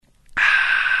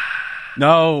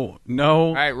No.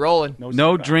 All right, rolling.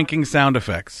 No drinking sound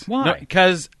effects. Why?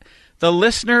 Because the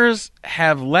listeners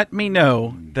have let me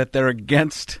know that they're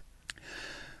against.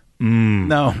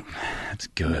 No. That's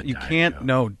good. You can't.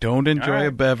 No, don't enjoy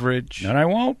a beverage. No, I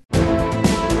won't.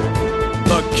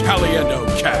 The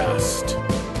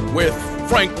CaliendoCast with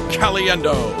Frank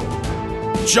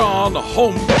Caliendo, Jon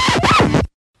Holmberg.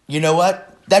 You know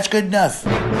what? That's good enough.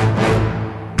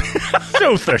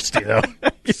 So thirsty, though.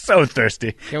 He's so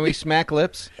thirsty. Can we smack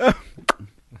lips?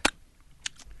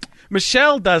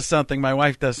 Michelle does something. My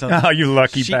wife does something. Oh, you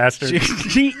lucky bastard.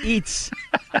 She eats.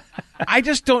 I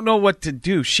just don't know what to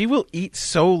do. She will eat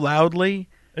so loudly.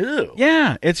 Ew.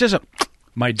 Yeah, it's just a...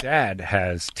 My dad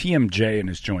has TMJ in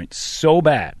his joint so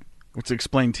bad. Let's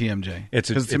explain TMJ.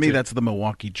 Because to me, that's the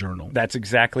Milwaukee Journal. That's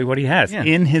exactly what he has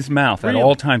in his mouth at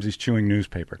all times. He's chewing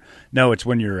newspaper. No, it's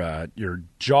when your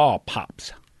jaw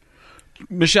pops.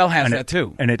 Michelle has that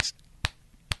too, and it's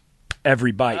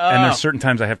every bite. And there's certain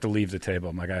times I have to leave the table.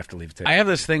 I'm like, I have to leave the table. I have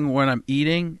this thing when I'm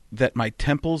eating that my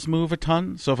temples move a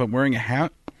ton. So if I'm wearing a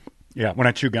hat, when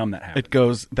I chew gum, that happens. it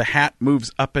goes. The hat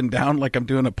moves up and down like I'm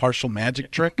doing a partial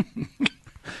magic trick.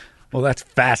 Well, that's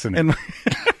fascinating.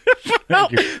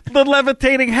 The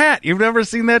levitating hat. You've never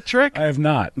seen that trick? I have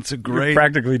not. It's a great... You're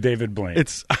practically David Blaine.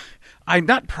 I'm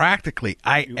not practically.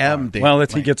 I am David Well, Blaine.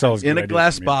 He gets all his in good a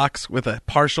glass ideas box with a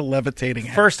partial levitating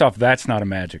hat. First off, that's not a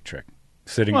magic trick.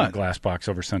 Sitting in What? a glass box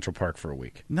over Central Park for a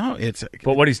week. No, it's...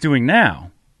 But what he's doing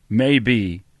now may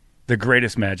be the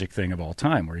greatest magic thing of all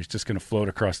time, where he's just going to float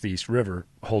across the East River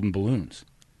holding balloons.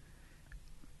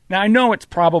 Now, I know it's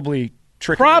probably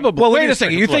tricky. Probably. Well, wait a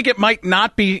second. You think it might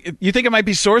not be... You think it might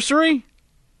be sorcery?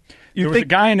 There was a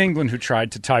guy in England who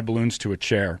tried to tie balloons to a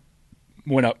chair,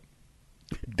 went up,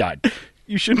 died.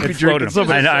 You shouldn't be floated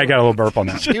drinking him. I got a little burp on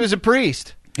that. He was a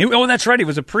priest. That's right. He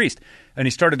was a priest. And he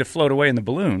started to float away in the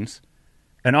balloons,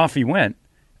 and off he went.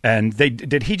 And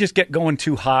did he just get going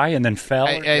too high and then fell?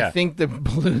 I think the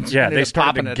balloons they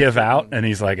started to give out, balloon. and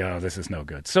he's like, oh, this is no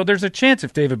good. So there's a chance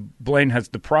if David Blaine has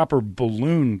the proper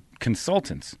balloon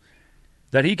consultants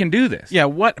that he can do this. Yeah,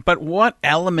 but what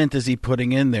element is he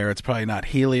putting in there? It's probably not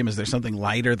helium. Is there something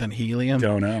lighter than helium?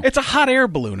 Don't know. It's a hot air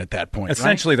balloon at that point,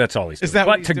 Essentially, right? that's all he's doing. Is that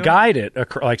what he's to doing? guide it,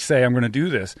 like say, I'm going to do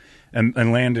this and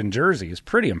land in Jersey is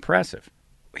pretty impressive.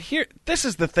 This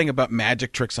is the thing about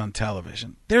magic tricks on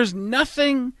television. There's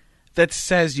nothing that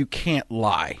says you can't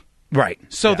lie. Right.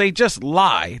 So they just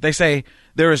lie. They say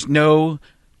there is no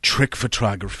trick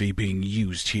photography being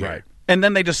used here. Right. And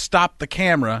then they just stop the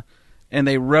camera and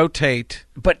they rotate.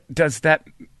 But does that...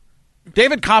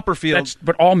 David Copperfield...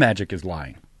 But all magic is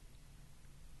lying.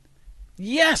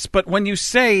 Yes, but when you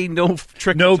say no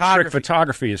trick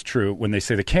photography is true when they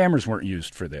say the cameras weren't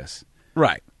used for this.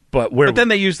 Right. But then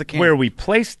they use the camera. Where we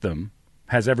placed them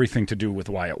has everything to do with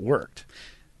why it worked.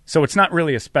 So it's not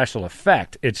really a special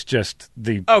effect. It's just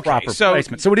the proper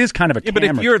placement. So it is kind of a camera. But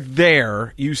if you're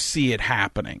there, you see it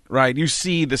happening, right? You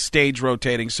see the stage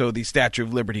rotating so the Statue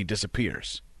of Liberty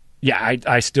disappears. Yeah,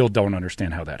 I still don't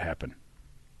understand how that happened.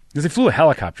 Because they flew a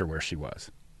helicopter where she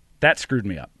was. That screwed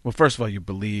me up. Well, first of all, you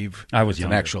believe I was it's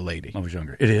an actual lady. I was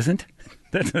younger. It isn't?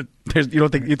 You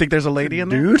think there's a lady in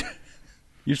there? Dude,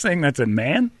 you're saying that's a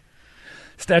man?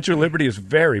 Statue of Liberty is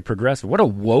very progressive. What a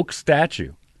woke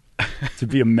statue. To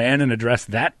be a man in a dress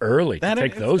that early, to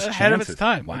take those chances. Ahead of its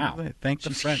time. Wow. Thank the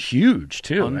She's French. huge,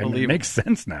 too. Unbelievable. It makes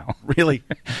sense now. Really?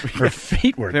 Her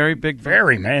feet were very big.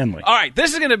 Very manly. All right,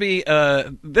 this is going to be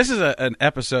an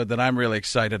episode that I'm really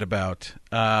excited about.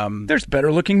 There's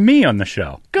better-looking me on the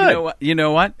show. Good. You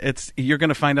know what? You're going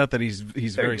to find out that he's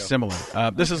very similar.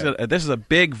 This is a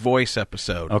big voice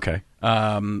episode. Okay.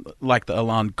 Like the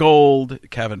Alon Gold,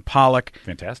 Kevin Pollak.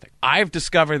 Fantastic. I've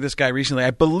discovered this guy recently.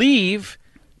 I believe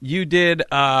you did.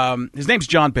 His name's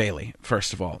Jon Bailey,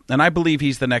 first of all, and I believe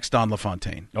he's the next Don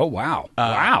LaFontaine. Oh wow!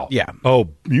 Wow. Yeah. Oh,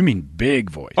 you mean big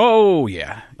voice? Oh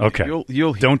yeah. Okay.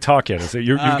 You'll don't talk yet.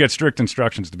 You get strict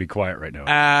instructions to be quiet right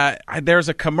now. There's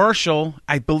a commercial.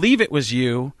 I believe it was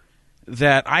you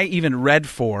that I even read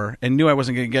for and knew I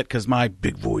wasn't going to get because my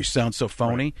big voice sounds so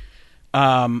phony.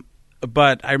 Right.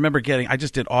 But I remember getting. I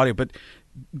just did audio, but.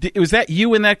 Was that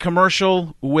you in that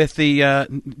commercial with the?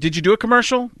 Did you do a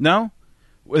commercial? No.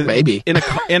 Maybe in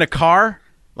a car,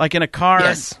 like in a car.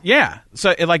 Yes. Yeah.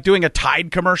 So like doing a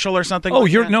Tide commercial or something. Oh,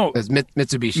 like you're that? no. It was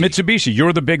Mitsubishi. Mitsubishi.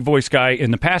 You're the big voice guy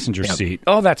in the passenger seat.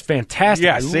 Oh, that's fantastic.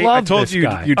 Yeah. I told this you.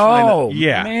 Guy. You'd find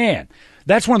yeah. Man.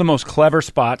 That's one of the most clever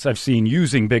spots I've seen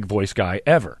using Big Voice Guy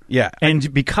ever. Yeah.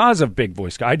 And because of Big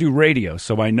Voice Guy, I do radio,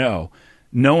 so I know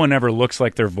no one ever looks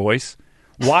like their voice.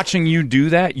 Watching you do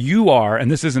that, you are,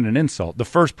 and this isn't an insult, the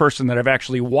first person that I've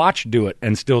actually watched do it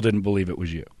and still didn't believe it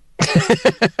was you.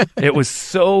 It was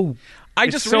so I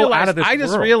It's just so realized. out of this I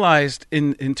just world. realized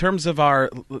in terms of our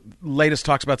latest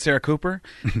talks about Sarah Cooper,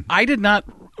 I did not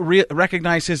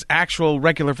recognize his actual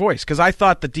regular voice because I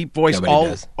thought the deep voice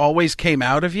always came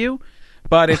out of you,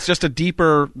 but it's just a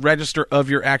deeper register of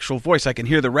your actual voice. I can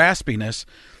hear the raspiness,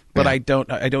 but I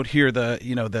don't hear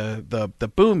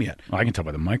the boom yet. Oh, I can tell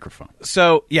by the microphone.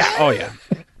 So yeah,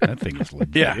 That thing is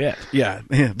legit. yeah.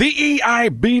 The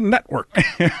EIB network.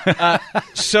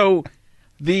 So.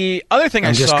 The other thing I'm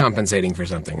I just saw, compensating for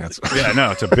something. That's Yeah, no,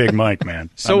 it's a big mic,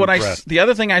 man. so I'm what impressed. the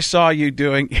other thing I saw you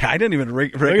doing, I didn't even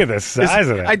look at the size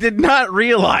of that. I did not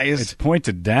realize. It's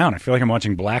pointed down. I feel like I'm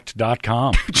watching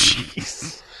Blacked.com.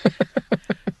 Jeez.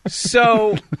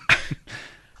 So,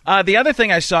 the other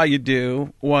thing I saw you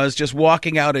do was just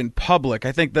walking out in public.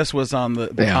 I think this was on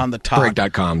the top.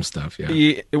 Break.com stuff.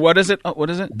 Yeah. What is it?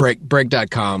 What is it?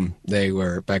 Break.com. They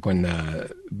were back when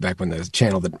the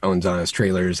channel that owns Honest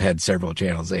Trailers had several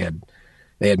channels. They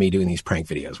had me doing these prank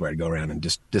videos where I'd go around and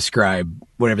just describe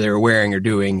whatever they were wearing or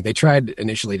doing. They tried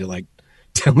initially to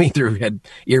tell me through had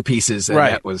earpieces, and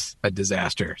that was a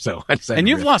disaster. So I decided. And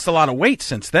you've lost a lot of weight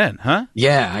since then, huh?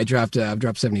 Yeah, I've dropped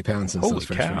 70 pounds since those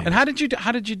first videos. And how did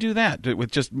you do that?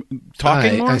 With just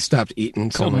talking more? I stopped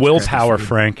eating so much. Willpower, crappy food.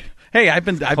 Frank. Hey, I've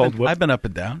been up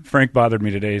and down. Frank bothered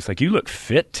me today. He's like, "You look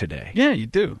fit today." Yeah, you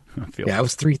do. Yeah, I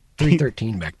was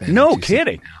 313 back then. No 260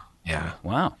 kidding. now. Yeah.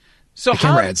 Wow. So The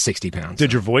camera had 60 pounds.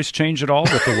 Did your voice change at all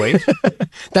with the weight?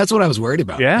 That's what I was worried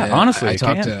about. Yeah, honestly, I it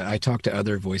talked can. I talked to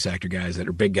other voice actor guys that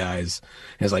are big guys.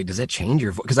 And I was like, does that change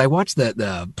your voice? Because I watched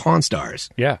the Pawn Stars.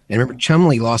 Yeah. And remember,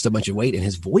 Chumley lost a bunch of weight and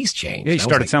his voice changed. Yeah, he I was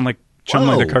started like, sounding like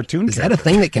Chumley, whoa, the cartoon is that a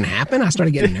thing that can happen? I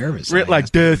started getting nervous. Like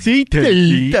Tennessee,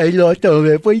 Tennessee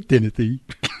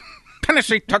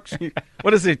Tuxedo.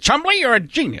 What is it, Chumley? You're a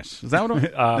genius. Is that what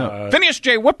it no. Phineas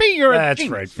J. Whoopi? You're a That's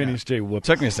genius. right. Phineas J. Whoopi.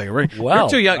 Took me a second. Right? Wow. You're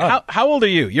too young. How old are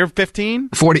you? You're 15?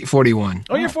 41.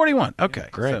 Oh, you're 41. Okay.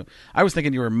 Great. So I was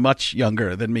thinking you were much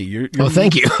younger than me. You're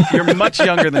Thank you. You're much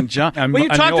younger than John. I'm you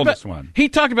the talked oldest about, one. He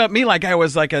talked about me like I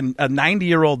was like a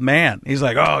 90-year-old man. He's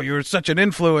like, oh, you're such an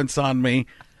influence on me.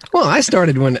 Well, I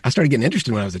started getting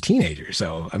interested when I was a teenager.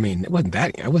 So, I mean, it wasn't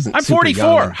that. I wasn't. I'm super 44.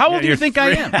 young. How old do you think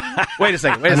I am? Wait a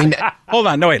second. Hold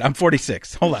on. No, wait. I'm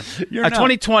 46. Hold on.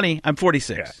 2020, I'm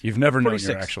 46. Yeah, you've never known 46.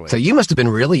 you're actually. So you must have been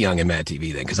really young in Mad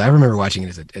TV then, because I remember watching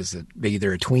it as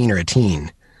either a tween or a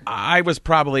teen. I was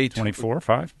probably 24,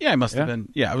 5? Yeah, I must have been.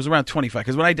 Yeah, I was around 25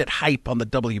 because when I did Hype on the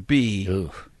WB,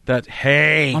 Ugh.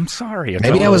 hey, I'm sorry.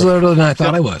 Maybe I was older than I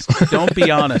thought I was. don't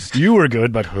be honest. You were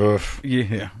good, but hoof.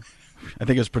 Yeah. I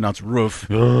think it was pronounced roof.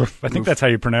 I think that's how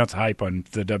you pronounce hype on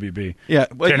the WB. Yeah.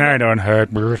 Well, Can I don't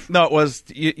hurt? no, it was,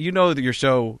 you know that your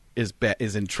show is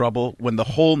in trouble when the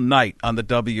whole night on the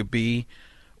WB,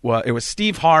 well, it was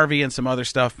Steve Harvey and some other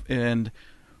stuff, and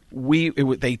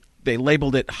they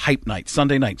labeled it Hype Night,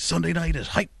 Sunday night. Sunday night is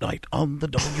Hype Night on the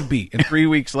WB. And 3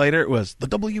 weeks later, it was the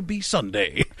WB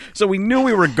Sunday. So we knew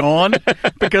we were gone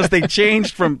because they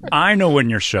changed from... I know when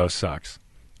your show sucks.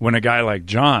 When a guy like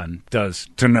Jon does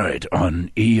Tonight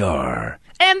on ER.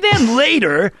 And then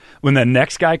later, when the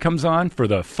next guy comes on for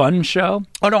the fun show.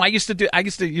 Oh no, I used to do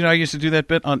that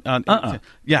bit on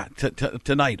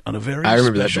tonight on a very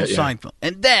special Seinfeld.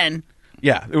 And then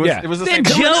it was the same.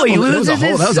 Joey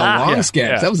that was a long sketch.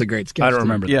 Yeah. That was a great sketch. I don't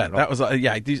remember that. Yeah, at all. that was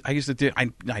I used to do.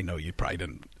 I know you probably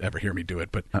didn't ever hear me do it,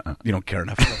 but you don't care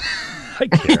enough. I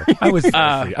care. I was there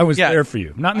for you. I was there for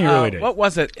you. Not in the early days. What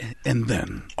was it? And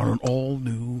then on an all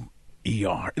new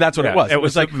ER. That's what it was. It It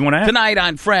was like when tonight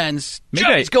on Friends.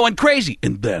 Joey's going crazy,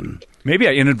 and then. Maybe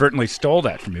I inadvertently stole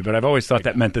that from you, but I've always thought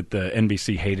that meant that the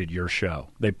NBC hated your show.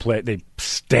 They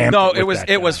stamped. No, it with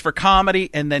it was for comedy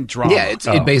and then drama. Yeah, it's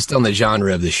based on the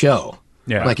genre of the show.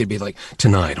 Yeah. Like it'd be like,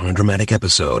 tonight on a dramatic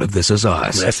episode of This Is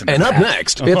Us. Listen to and up that.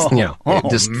 next, it's,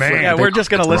 just man. Yeah, we're just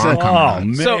going to listen. Oh,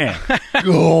 man.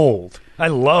 Gold. I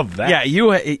love that. Yeah,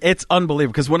 it's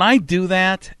unbelievable because when I do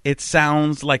that, it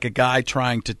sounds like a guy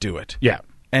trying to do it. Yeah.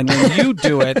 And when you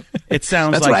do it, it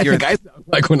sounds That's like what you're... I think I sound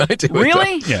like when I do it.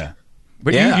 Really? Yeah.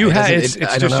 But Yeah, you it have doesn't-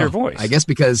 it's I don't just your know. voice. I guess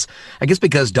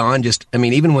because Don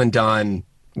even when Don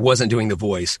wasn't doing the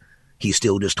voice, he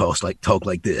still just talked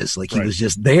like this. Like he was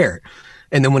just there.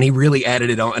 And then when he really added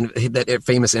it on, that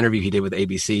famous interview he did with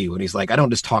ABC, when he's like, I don't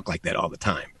just talk like that all the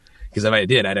time. Because if I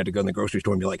did, I'd have to go in the grocery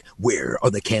store and be like, where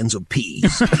are the cans of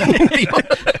peas? And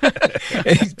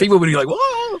people would be like,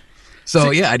 whoa.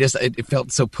 So yeah, it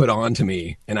felt so put on to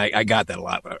me, and I got that a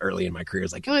lot early in my career.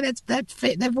 It's like, oh,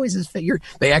 that voice is fake.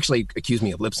 They actually accused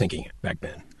me of lip syncing it back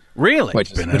then. Really?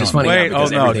 Which is funny. Wait, now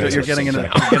because everything you're is getting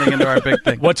lip-synced. into our big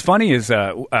thing. What's funny is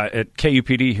at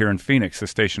KUPD here in Phoenix, the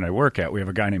station I work at, we have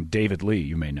a guy named David Lee,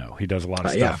 you may know. He does a lot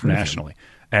of stuff nationally.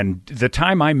 And the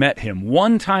time I met him,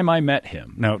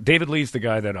 now David Lee's the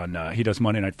guy that he does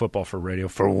Monday Night Football for radio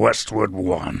for Westwood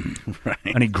One. Right.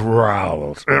 And he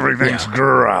growls. Everything's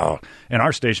growl. And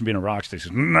our station being a rock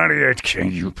station, 98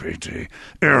 KUPD,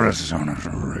 Arizona's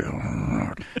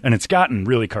real. And it's gotten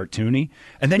really cartoony.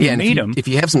 And then you meet him. If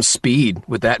you have some speed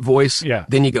with that voice,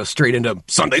 then you go straight into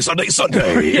Sunday.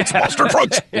 It's Monster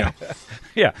Trucks.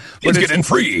 Yeah. He's getting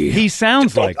free. He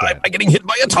sounds like that. I'm getting hit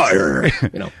by a tire.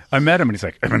 I met him and he's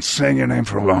like, I've been saying your name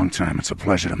for a long time. It's a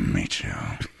pleasure to meet you.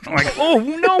 I'm like, oh,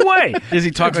 no way. Does he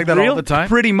talk like that all the time?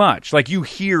 Pretty much. Like you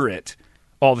hear it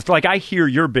all the time. Like I hear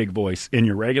your big voice in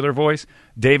your regular voice.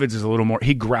 David's is a little more,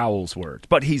 he growls words.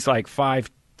 But he's like 5'4",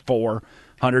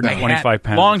 125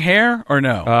 pounds. Long hair or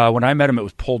no? When I met him, it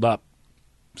was pulled up.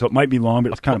 So it might be long,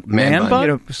 but it's kind of man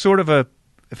bun. Sort of a,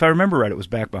 if I remember right, it was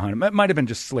back behind him. It might have been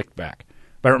just slicked back.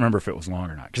 But I don't remember if it was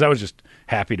long or not, because I was just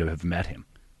happy to have met him.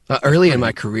 Early in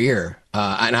my career,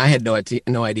 and I had no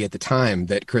idea at the time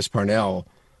that Chris Parnell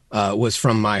was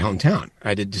from my hometown.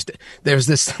 There's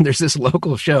this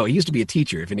local show. He used to be a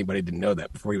teacher, if anybody didn't know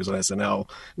that, before he was on SNL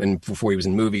and before he was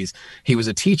in movies. He was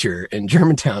a teacher in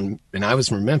Germantown, and I was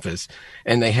from Memphis,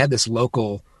 and they had this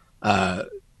local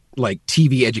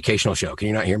TV educational show. Can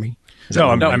you not hear me? No,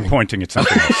 I'm pointing at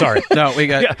something else. Sorry. No, we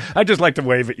got. Yeah, I just like to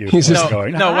wave at you.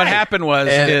 What happened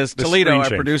was Toledo, our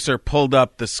changed. producer, pulled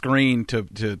up the screen to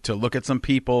look at some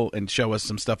people and show us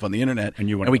some stuff on the internet,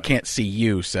 and we can't see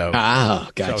you. So,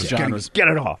 gotcha. So John was get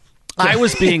it off. I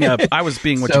was being what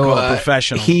you call a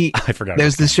professional. I forgot.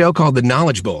 There's this show called The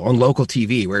Knowledge Bowl on local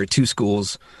TV where two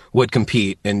schools would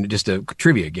compete in just a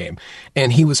trivia game,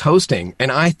 and he was hosting.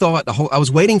 And I thought I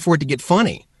was waiting for it to get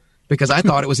funny, because I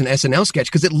thought it was an SNL sketch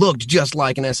because it looked just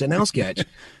like an SNL sketch.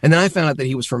 And then I found out that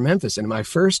he was from Memphis. And my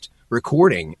first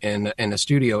recording in a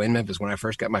studio in Memphis, when I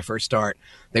first got my first start,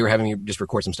 they were having me just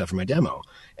record some stuff for my demo.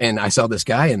 And I saw this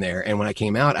guy in there. And when I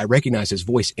came out, I recognized his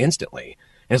voice instantly.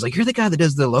 And it's like, you're the guy that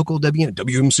does the local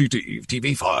WMCT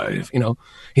TV5,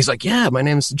 He's like, yeah, my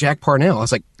name's Jack Parnell. I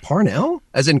was like, Parnell?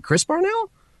 As in Chris Parnell?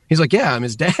 He's like, yeah, I'm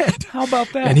his dad. How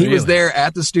about that? And he was there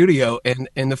at the studio. And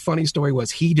the funny story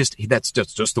was that's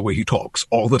just the way he talks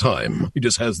all the time. He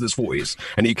just has this voice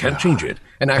and he can't change it.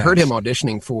 And I heard him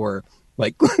auditioning for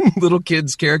like little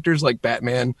kids characters like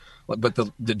Batman, but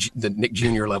the Nick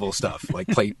Jr. level stuff, like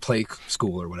play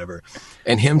school or whatever.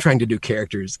 And him trying to do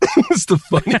characters was the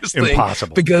funniest thing.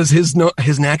 Impossible. Because his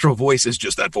natural voice is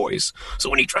just that voice. So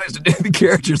when he tries to do the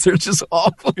characters, they're just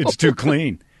awful. It's too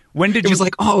clean. When did it was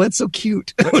like, oh, that's so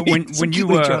cute. When you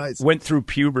went through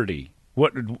puberty,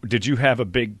 what did you have a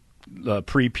big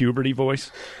pre-puberty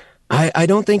voice? I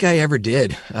don't think I ever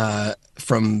did.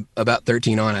 From about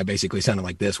 13 on, I basically sounded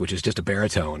like this, which is just a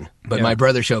baritone. But my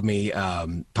brother showed me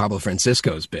Pablo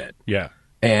Francisco's bit. Yeah,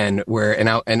 and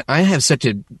I have such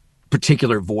a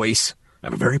particular voice. I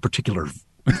have a very particular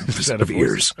set of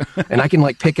ears, and I can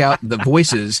like pick out the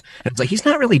voices. And it's like he's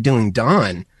not really doing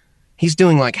Don. He's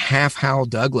doing like half Hal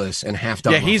Douglas and half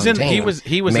Don. Yeah, he was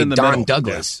in the Don middle.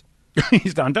 Douglas. Yeah.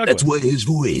 He's Don Douglas. That's why his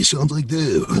voice sounds like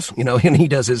this, and he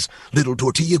does his little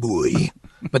tortilla boy.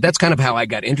 But that's kind of how I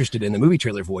got interested in the movie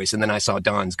trailer voice. And then I saw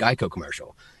Don's Geico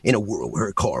commercial, in a world where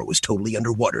her car was totally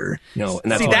underwater. And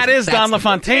that's that is Don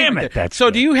LaFontaine. Damn it, so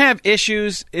do you have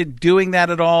issues in doing that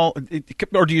at all?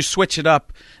 Or do you switch it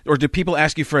up? Or do people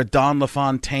ask you for a Don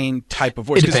LaFontaine type of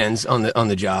voice? It depends on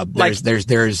the job.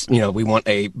 There's we want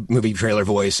a movie trailer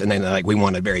voice, and then we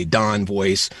want a very Don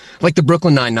voice. Like the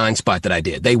Brooklyn Nine-Nine spot that I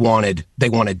did. They wanted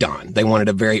Don. They wanted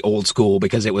a very old school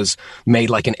because it was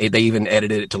made like they even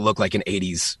edited it to look like an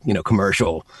 80s,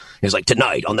 commercial. It was like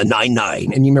tonight on the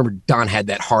 9-9. And you remember Don had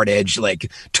that hard edge,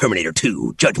 like Terminator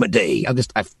 2, Judgment Day.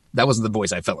 That was the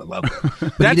voice I fell in love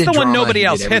with. That's the one nobody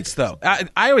else hits, though.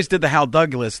 I always did the Hal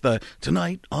Douglas, the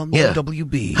tonight on the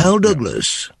WB. Hal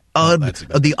Douglas.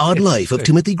 The Odd Life of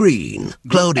Timothy Green.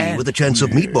 Cloudy with a chance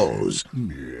of meatballs.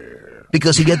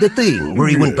 Because he had that thing where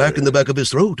he went back in the back of his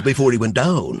throat before he went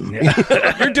down.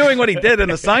 Yeah. You're doing what he did in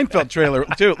the Seinfeld trailer,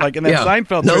 too. Like in that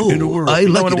Seinfeld trailer. No, I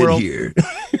like it in here.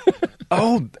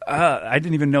 I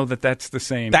didn't even know that's the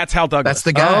same. That's Hal Douglas. That's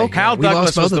the guy. Hal we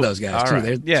Douglas lost both was of those guys, too.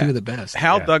 Right. They're two of the best.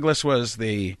 Hal Douglas was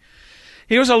he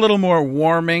was a little more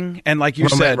warming, and like you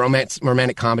said,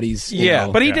 romantic comedies.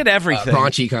 But he did everything.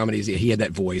 Raunchy comedies. Yeah, he had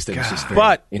that voice that was just very.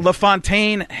 But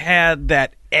LaFontaine had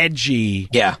that edgy.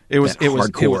 Yeah, it was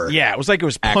hardcore. It was like it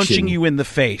was punching action. You in the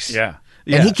face. Yeah,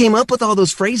 and he came up with all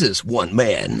those phrases. One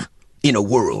man in a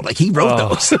world, like he wrote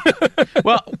those.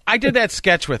 Well, I did that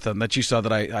sketch with him that you saw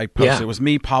that I posted. It was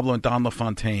me, Pablo, and Don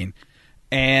LaFontaine.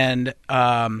 And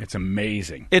it's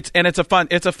amazing. It's a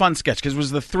fun sketch because it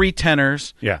was the 3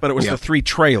 tenors, but it was the 3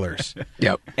 trailers.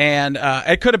 Yep. And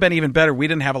it could have been even better. We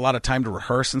didn't have a lot of time to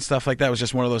rehearse and stuff like that. It was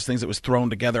just one of those things that was thrown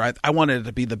together. I wanted it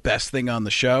to be the best thing on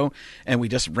the show, and we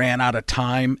just ran out of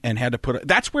time and had to put it.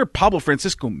 That's where Pablo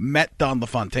Francisco met Don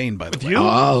LaFontaine, by the way. You?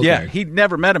 Oh, okay. Yeah, he'd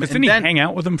never met him. Didn't he hang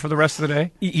out with him for the rest of the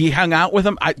day? He hung out with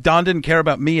him. Don didn't care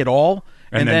about me at all.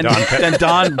 And then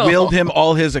Don willed him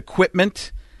all his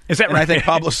equipment. Is that and right? I think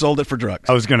Pablo sold it for drugs.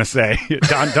 I was going to say,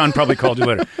 Don probably called you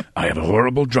later. I have a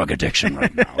horrible drug addiction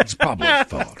right now. It's Pablo's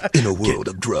fault. In a world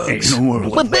of drugs. In a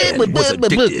world of was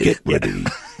addicted. Get ready.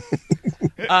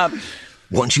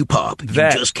 Once you pop, you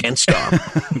just can't stop.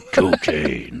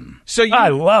 Cocaine. So I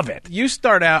love it. You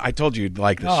start out. I told you you'd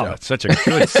like this show. It's such a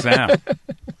good sound.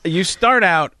 You start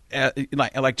out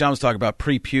like John was talking about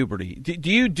pre-puberty.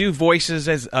 Do you do voices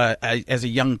as a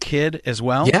young kid as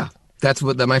well? Yeah, that's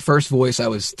what my first voice. I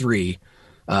was 3.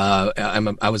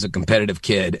 I was a competitive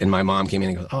kid, and my mom came in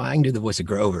and goes, "Oh, I can do the voice of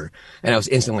Grover," and I was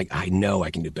instantly like, "I know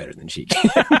I can do better than she can."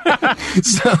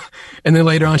 And then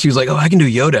later on, she was like, "Oh, I can do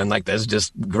Yoda," and like that's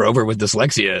just Grover with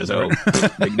dyslexia, so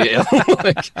big deal.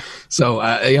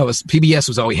 PBS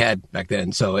was all we had back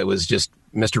then, so it was just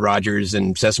Mr. Rogers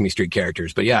and Sesame Street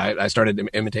characters. But yeah, I started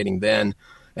imitating then,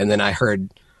 and then I heard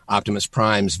Optimus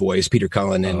Prime's voice, Peter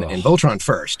Cullen, and Voltron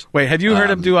first. Wait, have you heard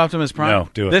him do Optimus Prime? No,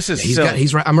 do it. This is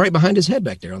he's right. I'm right behind his head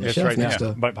back there on the shelf right next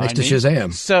to behind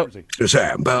Shazam. So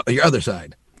Shazam, but your other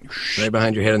side, right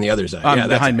behind your head on the other side. that's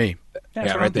behind me.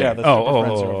 Yeah, right there.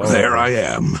 There I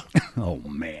am. Oh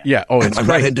man. Yeah. Oh, it's I'm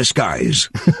great. not in disguise.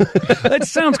 That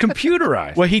sounds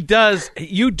computerized. Well, he does.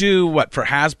 You do what for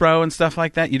Hasbro and stuff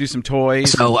like that? You do some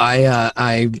toys. So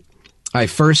I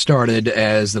first started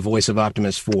as the voice of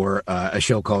Optimus for a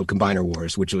show called Combiner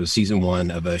Wars, which was season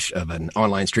 1 of an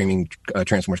online streaming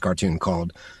Transformers cartoon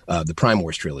called the Prime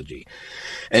Wars Trilogy.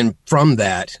 And from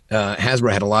that, Hasbro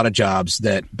had a lot of jobs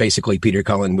that basically Peter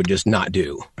Cullen would just not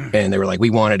do. And they were like, we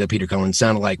wanted a Peter Cullen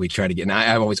sound alike. We tried to get, and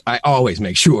I always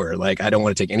make sure, like, I don't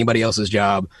want to take anybody else's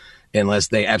job unless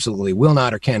they absolutely will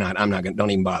not or cannot. Don't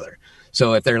even bother.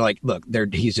 So if they're like, look,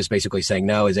 he's just basically saying,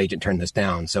 no, his agent turned this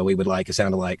down. So we would like a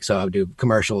sound alike. So I would do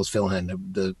commercials, fill in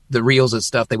the reels and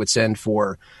stuff they would send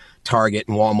for Target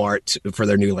and Walmart for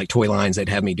their new like toy lines. They'd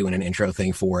have me doing an intro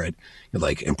thing for it.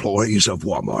 Like employees of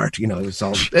Walmart,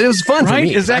 it was fun for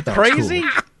me. Is that crazy?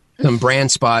 Cool. Some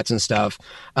brand spots and stuff.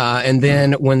 And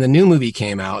then when the new movie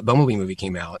came out, Bumblebee movie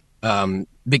came out,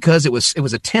 because it was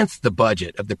a 10th the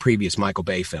budget of the previous Michael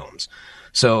Bay films.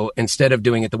 So instead of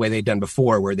doing it the way they'd done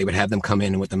before, where they would have them come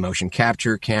in with the motion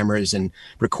capture cameras and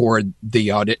record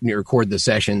the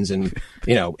sessions, and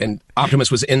and Optimus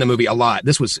was in the movie a lot.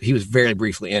 He was very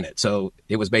briefly in it, so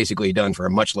it was basically done for a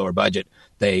much lower budget.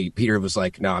 Peter was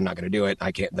like, "No, I'm not going to do it.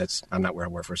 I can't. I'm not where I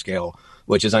work for scale,"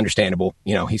 which is understandable.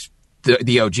 He's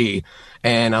the OG,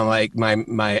 and I'm like,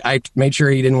 I made sure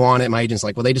he didn't want it. My agent's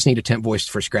like, well, they just need a temp voice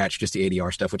for scratch, just the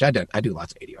ADR stuff, which I do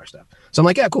lots of ADR stuff. So I'm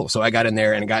like, yeah, cool. So I got in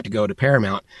there and got to go to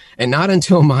Paramount, and not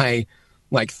until my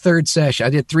third session, I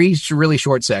did 3 really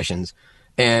short sessions.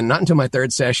 And not until my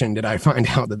third session did I find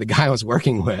out that the guy I was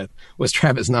working with was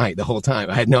Travis Knight the whole time.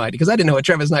 I had no idea, because I didn't know what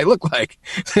Travis Knight looked like.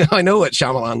 I know what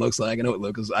Shyamalan looks like. I know what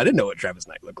Lucas. I didn't know what Travis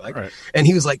Knight looked like. Right. And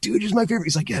he was like, dude, you're my favorite.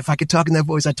 He's like, yeah, if I could talk in that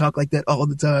voice, I talk like that all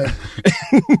the time.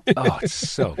 Oh, it's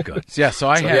so good. Yeah, so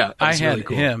I had really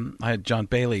cool. him. I had Jon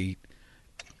Bailey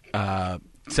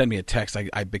send me a text. I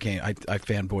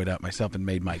fanboyed out myself and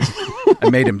made I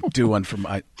made him do one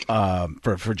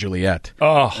for Juliet.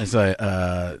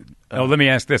 Oh. Let me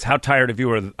ask this: how tired of you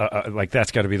are?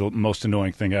 That's got to be the most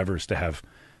annoying thing ever, is to have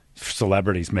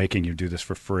celebrities making you do this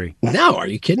for free. No, are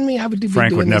you kidding me? I would do.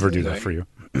 Frank would never do that for you.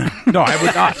 No, I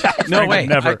would not. No way.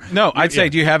 Never. I'd say,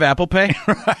 do you have Apple Pay?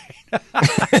 Right.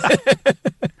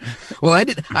 Well,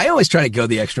 I always try to go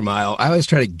the extra mile. I always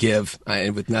try to give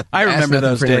with nothing. I remember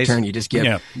those for days. Return, you just give.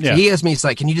 Yeah. So he asked me, it's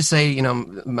like, can you just say,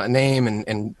 my name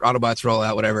and Autobots roll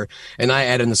out, whatever. And I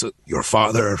add in this, your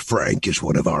father, Frank, is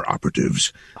one of our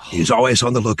operatives. He's always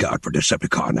on the lookout for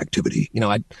Decepticon activity.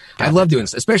 I love doing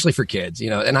this, especially for kids,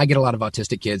 and I get a lot of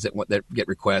autistic kids that get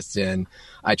requests, and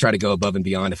I try to go above and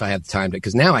beyond if I have the time to,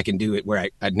 because now I can do it where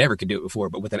I never could do it before,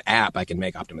 but with an app, I can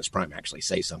make Optimus Prime actually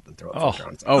say something, throw a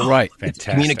filter on. Right.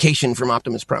 Fantastic. Communication from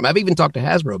Optimus Prime. I've even talked to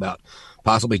Hasbro about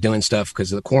possibly doing stuff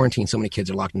because of the quarantine. So many kids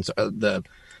are locked in. The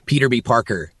Peter B.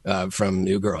 Parker from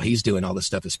New Girl. He's doing all this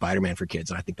stuff as Spider-Man for kids,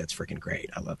 and I think that's freaking great.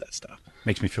 I love that stuff.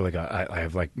 Makes me feel like I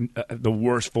have like the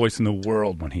worst voice in the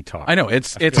world when he talks. I know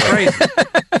it's crazy.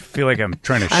 I feel like I'm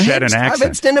trying to shed an accent. I've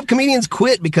had stand-up comedians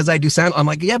quit because I do sound. I'm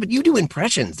like, yeah, but you do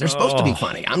impressions. They're supposed to be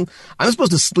funny. I'm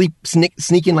supposed to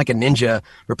sneak in like a ninja,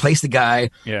 replace the guy,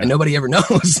 and nobody ever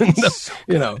knows.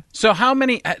 You know. So how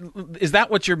many? Is that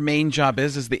what your main job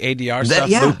is? Is the ADR stuff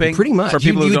Yeah, looping? pretty much. For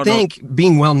people who don't think know.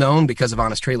 being well known because of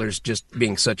Honest Trailers just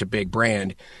being such a big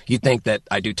brand, you'd think that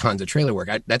I do tons of trailer work.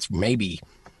 That's maybe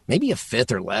a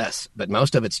fifth or less, but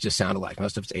most of it's just sound alike.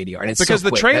 Most of it's ADR, and it's because so the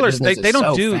quick. trailers That they don't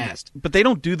so do, fast. but they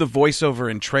don't do the voiceover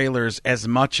in trailers as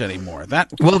much anymore. There's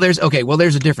a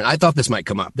difference. I thought this might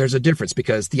come up. There's a difference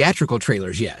because theatrical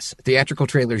trailers, yes, theatrical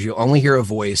trailers you'll only hear a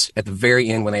voice at the very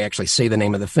end when they actually say the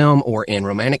name of the film, or in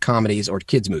romantic comedies or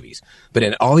kids movies. But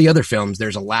in all the other films,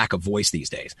 there's a lack of voice these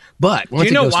days. But do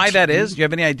you know why that is? Do you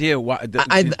have any idea why?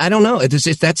 I don't know.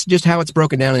 That's just how it's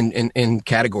broken down in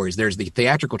categories. There's the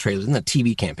theatrical trailers and the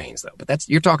TV campaigns, though. But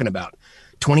you're talking about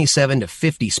 27 to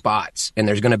 50 spots, and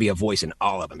there's going to be a voice in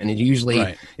all of them. And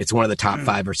usually it's one of the top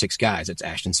 5 or 6 guys. It's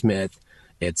Ashton Smith,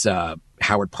 it's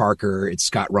Howard Parker, it's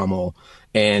Scott Rummel,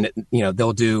 and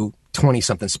they'll do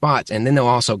 20-something spots, and then they'll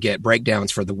also get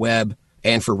breakdowns for the web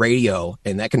and for radio,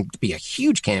 and that can be a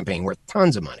huge campaign worth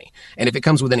tons of money. And if it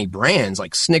comes with any brands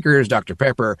like Snickers, Dr.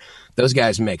 Pepper, those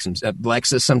guys make some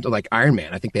Lexus, something like Iron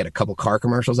Man. I think they had a couple car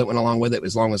commercials that went along with it,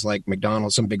 as long as like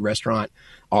McDonald's, some big restaurant,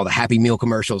 all the Happy Meal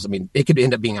commercials. I mean, it could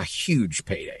end up being a huge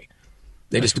payday.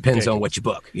 It just depends on what you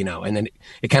book, and then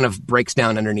it kind of breaks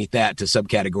down underneath that to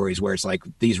subcategories where it's like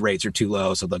these rates are too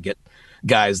low, so they'll get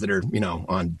guys that are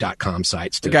on .com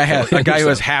sites. A guy who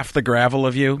has half the gravel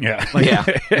of you. Yeah,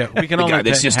 we can only guy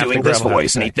that's just doing this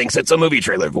voice, and he thinks it's a movie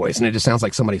trailer voice, and it just sounds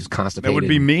like somebody who's constipated. That would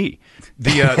be me.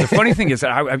 The funny thing is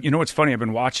that what's funny? I've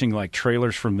been watching like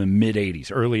trailers from the mid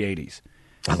 '80s, early '80s,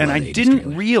 and I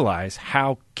didn't realize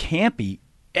how campy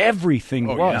everything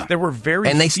was. Yeah. There were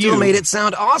they still made it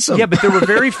sound awesome. Yeah, but there were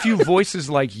very few voices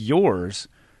like yours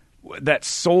that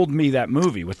sold me that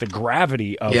movie with the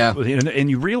gravity of and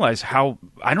you realize how,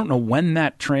 I don't know when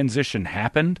that transition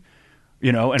happened,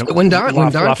 and when Don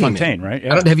La came Fontaine, in. right?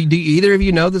 Yeah. Do either of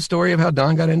you know the story of how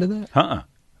Don got into that?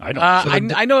 I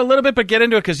don't. I know a little bit, but get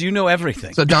into it because you know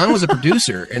everything. So Don was a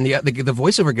producer, and the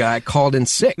voiceover guy called in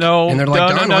sick. No, and they're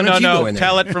like, Don, why don't you go in there?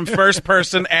 Tell it from first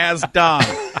person as Don.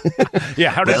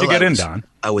 Yeah, how did you get in, Don?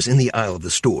 I was in the aisle of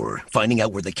the store, finding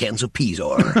out where the cans of peas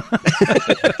are.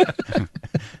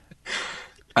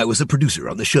 I was a producer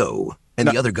on the show, and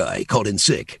the other guy called in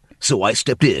sick. So I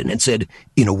stepped in and said,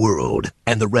 in a world,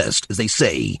 and the rest, as they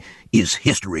say, is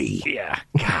history. Yeah,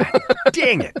 God,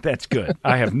 dang it. That's good.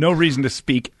 I have no reason to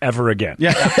speak ever again.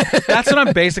 Yeah, that's what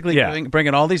I'm basically doing,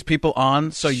 bringing all these people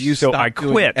on so I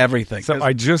doing quit everything. So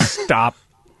I just stop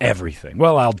everything.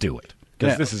 Well, I'll do it.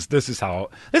 Because this is how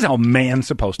man's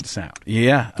supposed to sound.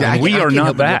 Yeah, we are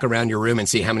not that. Look around your room and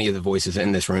see how many of the voices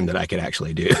in this room that I could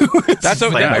actually do. That's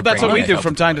what we do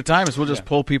from time to time. Is we'll just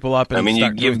pull people up. And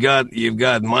you've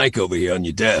got Mike over here on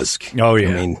your desk. Oh yeah.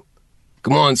 I mean,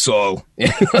 come on, Saul.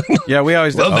 Yeah, we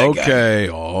always do. Okay,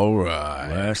 all right.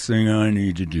 Last thing I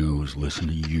need to do is listen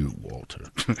to you, Walter.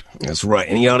 That's right,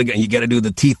 and you got to do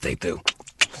the teeth thing too.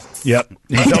 Yep.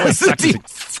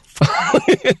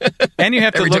 And you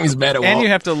have to Every look. time he's mad at And Walt. you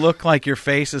have to look like your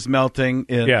face is melting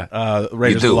in Raiders You of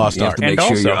the do. Lost You have Ark. to make And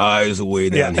sure also- your eyes are way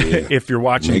down here. If you're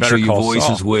watching Make Better sure your Call voice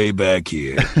Saul. is way back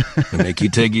here. And make you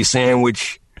take your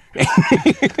sandwich.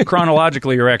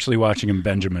 Chronologically, you're actually watching him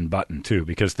Benjamin Button, too,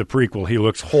 because the prequel, he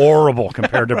looks horrible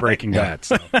compared to Breaking Bad.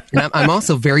 So. And I'm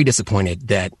also very disappointed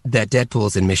that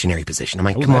Deadpool's in missionary position. I'm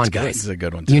like, come on, that's good. guys. This is a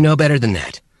good one, too. You know better than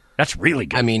that. That's really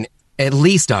good. I mean, at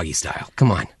least doggy style.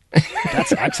 Come on.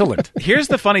 That's excellent. Here's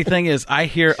the funny thing: is I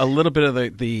hear a little bit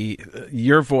of the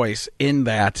your voice in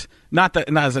that. Not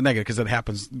as a negative because it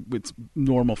happens. It's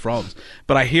normal for all of us.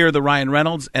 But I hear the Ryan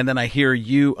Reynolds, and then I hear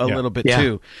you a little bit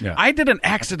too. Yeah. I did an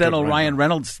accidental Ryan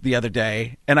Reynolds the other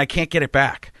day, and I can't get it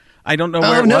back. I don't know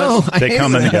where Oh it no! was. They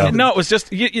come and go. No, it was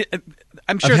just.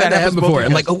 I'm sure I've that had that happens happen before. both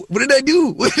I'm like, oh, what did I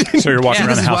do? So you're walking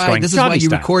around the house going, this is why doggy you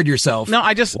style. record yourself. No,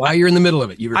 I just while you're in the middle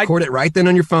of it, you record it right then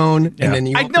on your phone, and then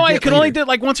you. I know I could only do it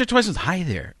like once or twice. It was hi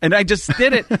there, and I just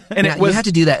did it, and Yeah, it was. you have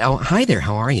to do that. Oh, hi there.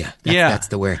 How are you? That's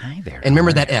the word. Hi there, And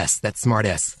remember that S. That smart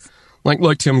S.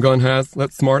 Like Tim Gunn has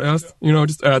that smart S.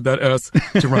 Just add that S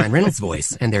to Ryan Reynolds'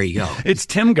 voice, and there you go. It's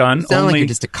Tim Gunn. Sound only like you're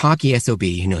just a cocky SOB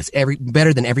who knows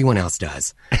better than everyone else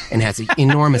does, and has an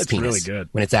enormous penis really good.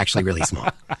 when it's actually really small.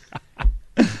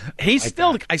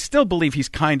 I still believe he's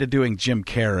kind of doing Jim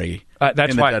Carrey that's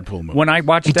in the why Deadpool movie. when I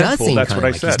watched It does Deadpool, seem that's kind what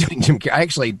of I like said. he's doing Jim Carrey. I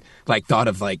actually thought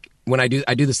of when I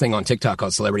do this thing on TikTok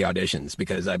called Celebrity Auditions,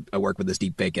 because I work with this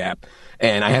deep fake app,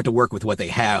 and I have to work with what they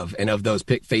have, and of those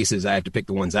faces, I have to pick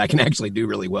the ones I can actually do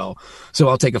really well. So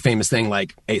I'll take a famous thing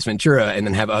like Ace Ventura and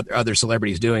then have other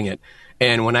celebrities doing it.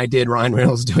 And when I did Ryan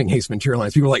Reynolds doing Ace Ventura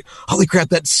lines, people were like, "Holy crap,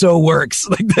 that so works!"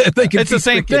 Like they could. It's the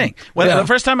same thing. When the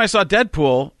first time I saw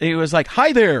Deadpool, he was like,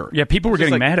 "Hi there." Yeah, people were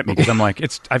getting mad at me because I'm like,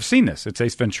 I've seen this. It's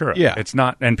Ace Ventura. Yeah, it's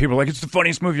not. And people are like, "It's the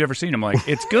funniest movie you've ever seen." I'm like,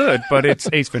 "It's good, but it's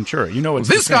Ace Ventura. You know, it's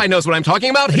this guy knows what I'm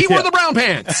talking about. He wore the brown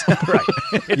pants." Right.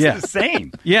 It's the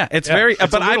same. Yeah, it's very.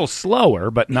 It's but a little slower,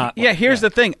 but not. Yeah, here's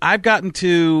the thing. I've gotten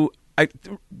to.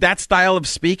 That style of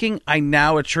speaking, I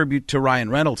now attribute to Ryan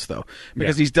Reynolds, though,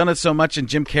 because he's done it so much, and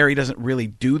Jim Carrey doesn't really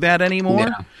do that anymore.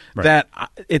 Yeah. Right. That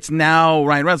it's now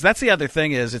Ryan Reynolds. That's the other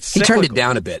thing is it's cyclical. He turned it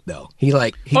down a bit, though.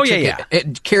 It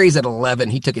Carrey's at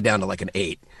 11. He took it down to like an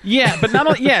 8. Yeah, but not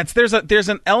only there's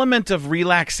an element of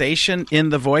relaxation in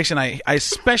the voice, and I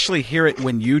especially hear it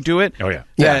when you do it. Oh yeah,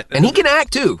 yeah, and he can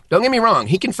act too. Don't get me wrong,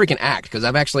 he can freaking act, because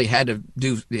I've actually had to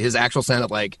do his actual sound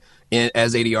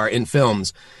as ADR in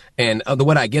films. And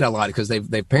what I get a lot, because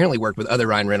they've apparently worked with other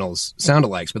Ryan Reynolds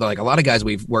sound-alikes, but like a lot of guys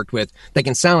we've worked with, they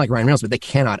can sound like Ryan Reynolds, but they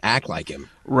cannot act like him.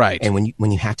 Right. And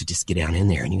when you have to just get down in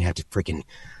there and you have to freaking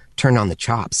turn on the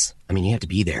chops, I mean, you have to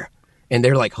be there. And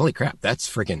they're like, "Holy crap, that's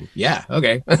freaking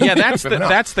okay." Yeah,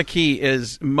 that's the key.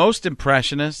 Is most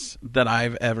impressionists that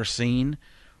I've ever seen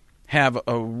have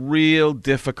a real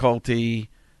difficulty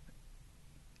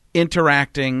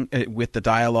interacting with the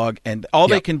dialogue, and all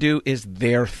they can do is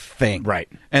their thing, right?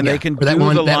 And they can or that do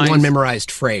one, the lines, that one memorized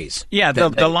phrase. Yeah,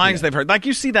 the lines they've heard. Like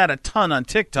you see that a ton on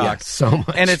TikTok, yeah, so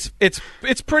much, and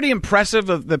it's pretty impressive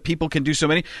that people can do so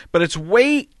many. But it's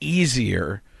way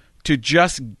easier to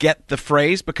just get the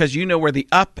phrase, because you know where the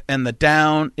up and the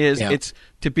down is. Yeah. It's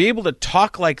to be able to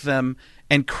talk like them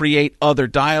and create other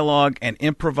dialogue and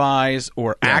improvise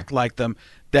or act like them.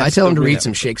 I tell them to read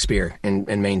some Shakespeare and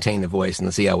maintain the voice,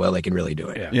 and see how well they can really do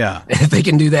it. Yeah. If they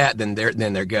can do that, then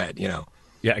they're good. You know.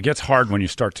 Yeah, it gets hard when you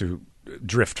start to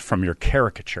drift from your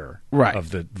caricature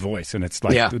of the voice, and it's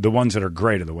like the ones that are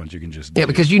great are the ones you can just do. Yeah,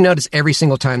 because you notice every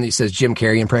single time that he says Jim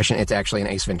Carrey impression, it's actually an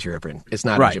Ace Ventura impression. It's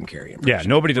not a Jim Carrey impression. Yeah,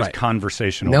 nobody does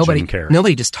conversational Jim Carrey.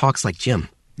 Nobody just talks like Jim.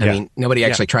 I mean, nobody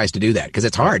actually tries to do that, because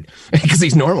it's hard, because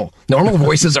he's normal. Normal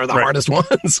voices are the hardest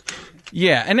ones.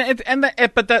 Yeah,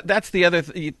 but that's the other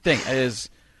thing is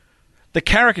the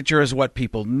caricature is what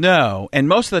people know, and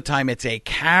most of the time it's a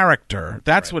character.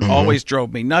 That's what always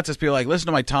drove me nuts. Is people like, listen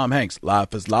to my Tom Hanks,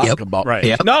 life is like a ball. Right.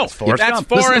 Yep. No, that's Forrest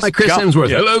Listen to my Chris Hemsworth.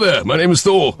 Yeah. Hello there, my name is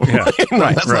Thor. Yeah.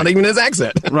 That's not even his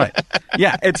accent. Right.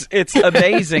 Yeah, it's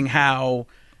amazing how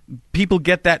people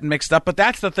get that mixed up. But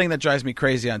that's the thing that drives me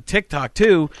crazy on TikTok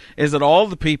too, is that all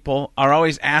the people are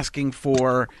always asking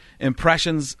for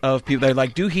impressions of people. They're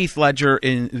like, do Heath Ledger's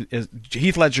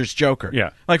Joker. Yeah.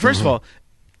 Like, first of all,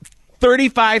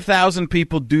 35,000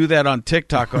 people do that on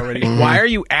TikTok already. Why are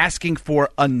you asking for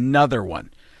another one?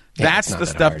 That's the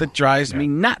stuff that drives me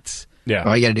nuts. Yeah.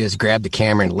 All you got to do is grab the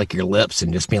camera and lick your lips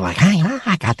and just be like, "Hey,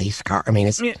 I got these scars." I mean,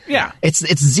 it's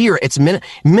zero. It's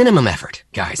minimum effort,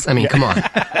 guys. I mean, come on.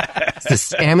 It's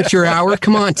this amateur hour.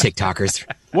 Come on,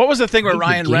 TikTokers. What was the thing where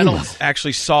Ryan Reynolds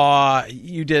actually saw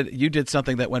you did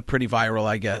something that went pretty viral,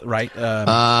 I guess, right?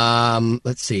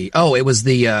 Let's see. Oh, it was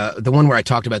the one where I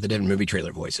talked about the different movie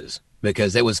trailer voices,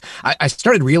 because it was I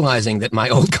started realizing that my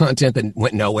old content that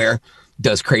went nowhere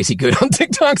does crazy good on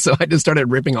TikTok, so I just started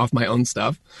ripping off my own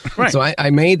stuff. Right. So I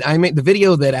made the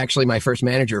video that actually my first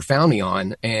manager found me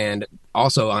on, and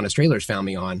also Honest Trailers found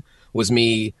me on, was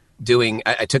me doing.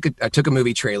 I took a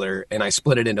movie trailer and I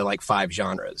split it into like 5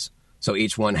 genres. So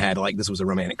each one had, like, this was a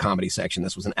romantic comedy section,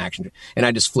 this was an action, and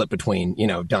I just flipped between,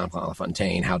 Don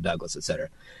LaFontaine, Hal Douglas, etc.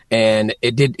 And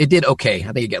it did okay.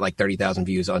 I think it get like 30,000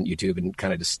 views on YouTube and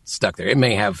kind of just stuck there. It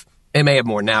may have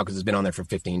more now because it's been on there for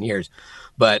 15 years,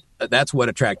 but that's what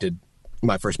attracted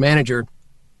my first manager,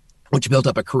 which built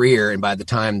up a career. And by the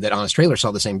time that Honest Trailer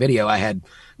saw the same video, I had,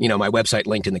 my website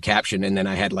linked in the caption, and then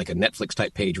I had like a Netflix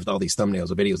type page with all these thumbnails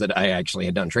of videos that I actually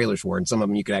had done trailers for, and some of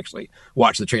them you could actually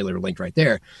watch the trailer linked right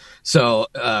there. So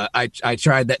I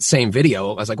tried that same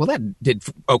video. I was like, well, that did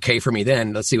okay for me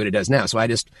then. Let's see what it does now. So I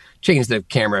just changed the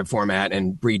camera format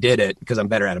and redid it, because I'm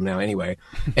better at them now anyway,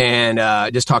 and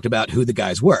just talked about who the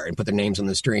guys were and put their names on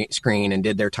the screen and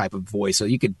did their type of voice, so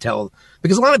you could tell,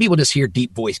 because a lot of people just hear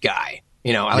deep voice guy.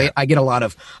 I get a lot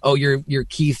of, your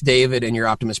Keith David and your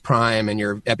Optimus Prime and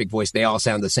your epic voice, they all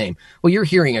sound the same. Well, you're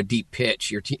hearing a deep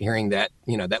pitch. You're hearing that,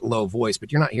 that low voice,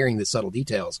 but you're not hearing the subtle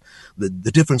details. The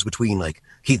difference between, like,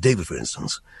 Keith David, for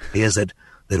instance, he has that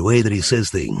way that he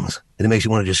says things, and it makes you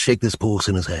want to just shake this pulse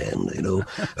in his hand, And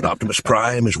Optimus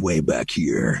Prime is way back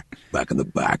here, back in the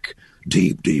back.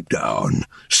 deep, deep down,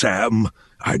 Sam,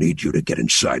 I need you to get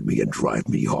inside me and drive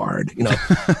me hard, you know.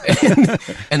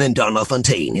 and then Don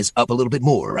LaFontaine is up a little bit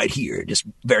more right here, just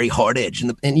very hard edge.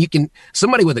 And you can,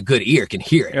 somebody with a good ear can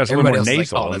hear it. Yeah, it's a little more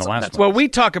nasal than the last one. Well, we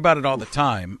talk about it all the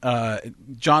time.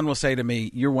 John will say to me,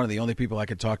 you're one of the only people I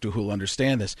could talk to who will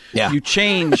understand this. Yeah. You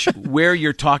change where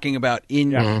you're talking about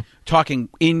talking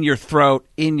in your throat,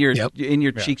 in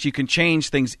your cheeks. You can change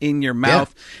things in your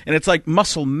mouth. And it's like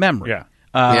muscle memory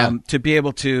to be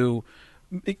able to...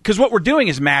 Because what we're doing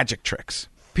is magic tricks.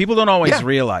 People don't always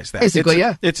realize that. Basically,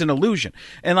 it's an illusion.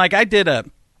 And like I did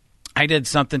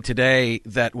something today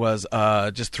that was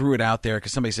just threw it out there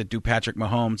because somebody said do Patrick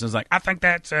Mahomes. And I was like, I think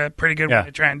that's a pretty good way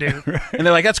to try and do. And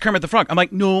they're like, that's Kermit the Frog. I'm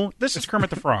like, no, this is Kermit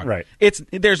the Frog. Right.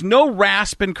 There's no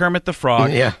rasp in Kermit the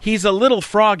Frog. Yeah. He's a little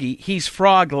froggy. He's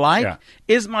frog-like. Yeah.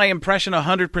 Is my impression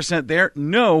 100% there?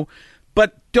 No.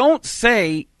 But don't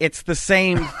say it's the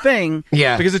same thing.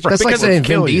 Because it's that's like saying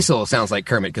Vin you. Diesel sounds like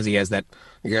Kermit because he has that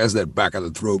back of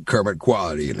the throat Kermit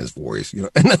quality in his voice. You know,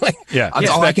 and like, that's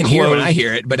all I can hear when I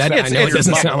hear it. But I know it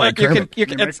doesn't sound like Kermit.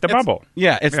 It's the bubble.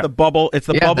 It's the bubble. It's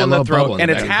the bubble in the throat, and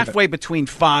it's back. halfway between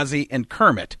Fozzie and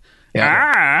Kermit.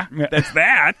 That's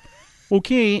that.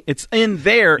 Okay, it's in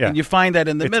there, and you find that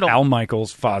in the middle. Al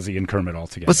Michaels, Fozzie, and Kermit all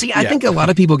together. Well, see, I think a lot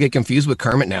of people get confused with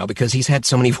Kermit now because he's had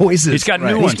so many voices. He's got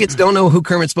new ones. These kids don't know who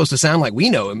Kermit's supposed to sound like. We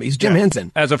know him. He's Jim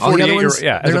Henson. As a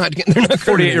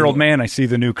 48-year-old man, I see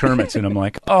the new Kermits, and I'm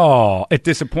like, oh, it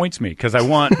disappoints me because I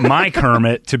want my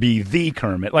Kermit to be the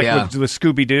Kermit, like with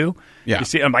Scooby-Doo. Yeah. You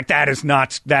see, I'm like, that is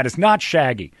not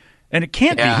Shaggy. And it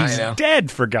can't be. He's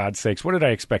dead, for God's sakes. What did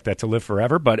I expect that to live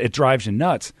forever? But it drives you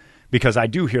nuts. Because I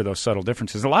do hear those subtle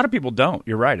differences. A lot of people don't.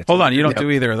 You're right. Hold on. You don't do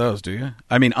either of those, do you?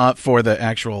 I mean, for the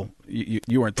actual... You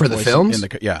weren't the for the voice films? In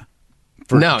the,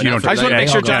 No. I just want to make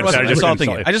sure John wasn't insulting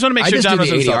you. I just want to make sure John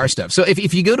wasn't insulting you. I just do the ADR stuff. So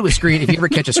if you go to a screen, if you ever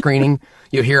catch a screening,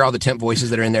 you'll hear all the temp voices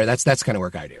that are in there. That's the kind of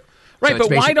work I do. Right, but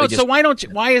why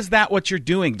is that what you're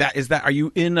doing? Are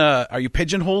you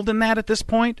pigeonholed in that at this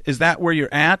point? Is that where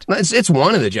you're at? It's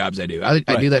one of the jobs I do. I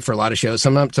do that for a lot of shows.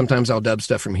 Sometimes I'll dub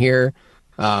stuff from here.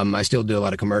 I still do a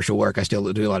lot of commercial work. I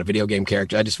still do a lot of video game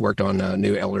characters. I just worked on a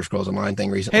new Elder Scrolls Online thing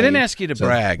recently. Hey, I didn't ask you to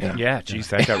brag. Yeah, geez,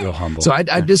 that got real humble. So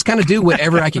I just kind of do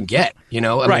whatever I can get. You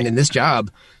know, I mean, in this job,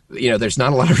 there's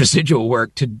not a lot of residual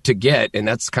work to get, and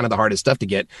that's kind of the hardest stuff to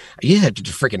get. You have to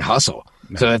freaking hustle.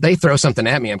 No. So if they throw something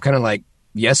at me, I'm kind of like,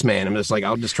 yes, man. I'm just like,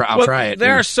 I'll try it.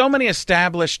 There are so many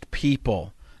established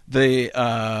people. The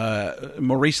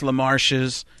Maurice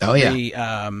LaMarche's,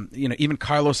 even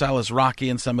Carlos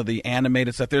Alazraqui and some of the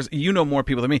animated stuff. There's more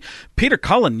people than me. Peter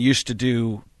Cullen used to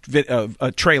do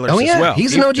trailers as well.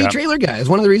 He's an OG trailer guy. It's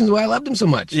one of the reasons why I loved him so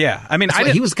much. Yeah, I mean,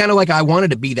 he was kind of like I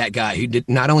wanted to be that guy who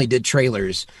not only did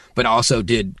trailers but also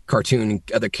did cartoon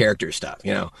other character stuff.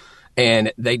 You know.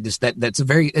 And they just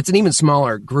it's an even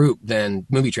smaller group than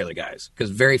movie trailer guys because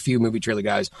very few movie trailer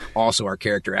guys also are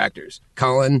character actors.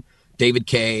 Cullen, David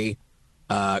Kay,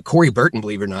 Corey Burton,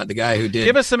 believe it or not, the guy who did...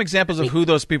 Give us some examples of who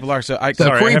those people are.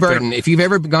 Corey Burton, if you've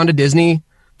ever gone to Disney,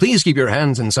 please keep your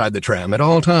hands inside the tram at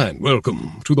all times.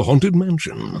 Welcome to the Haunted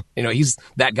Mansion. He's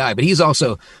that guy, but he's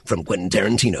also from Quentin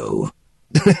Tarantino.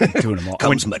 Doing them all.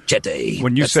 Comes Machete.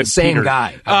 When you That's said the same Peter,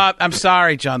 guy. I'm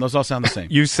sorry, John. Those all sound the same.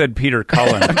 You said Peter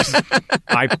Cullen.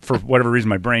 I, for whatever reason,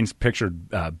 my brain's pictured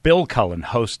Bill Cullen,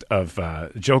 host of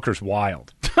Joker's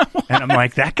Wild. And I'm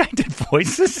like, that guy did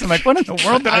voices? I'm like, what in the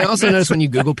world did I also miss? noticed when you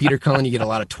Google Peter Cullen, you get a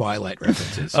lot of Twilight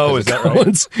references. Oh, is that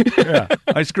right? Yeah.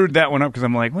 I screwed that one up because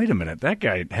I'm like, wait a minute. That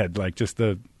guy had like just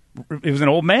it was an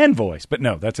old man voice, but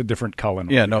no, that's a different Cullen.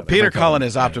 Yeah, no, Peter Cullen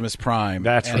is Optimus Prime.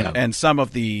 That's right. And some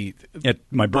of the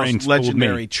my brain's most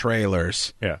legendary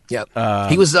trailers. Yeah. Yeah.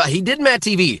 He did Mad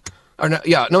TV. Or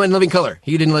no, in Living Color.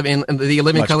 He didn't live in the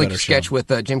Living Color sketch show. with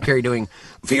Jim Carrey doing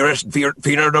Vera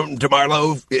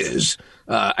DeMarlo is.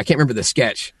 I can't remember the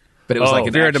sketch, but it was like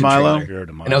an Vera action DeMarlo? trailer.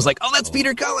 And I was like, oh, that's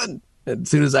Peter Cullen. As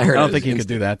soon as I heard it. I don't think you could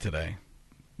do that today.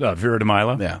 Vera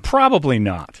DeMarlo? Yeah. Probably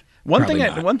not. One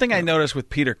thing I noticed with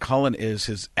Peter Cullen is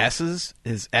his S's.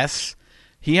 His S,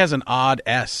 he has an odd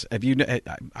S.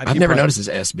 I've never noticed his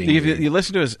S being. You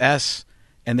listen to his S,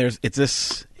 and it's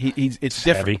different.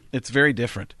 Heavy. It's very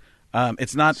different.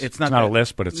 It's not a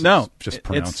lisp, but it's just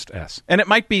pronounced S. And it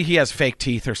might be he has fake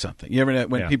teeth or something. You ever know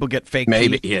when people get fake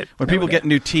teeth? When people get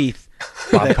new teeth.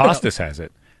 Bob Costas has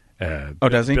it.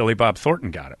 Does he? Billy Bob Thornton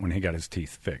got it when he got his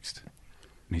teeth fixed.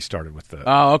 And he started with the...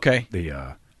 Oh, okay.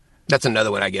 That's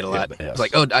another one I get a lot. It's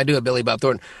like, I do a Billy Bob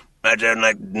Thornton. I don't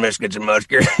like biscuits and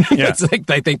mustard. Yeah. It's like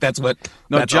I think that's what.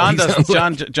 No, John does.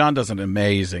 Like. John does an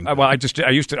amazing.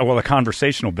 A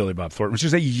conversational Billy Bob Thornton, which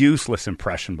is a useless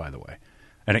impression, by the way.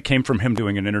 And it came from him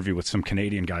doing an interview with some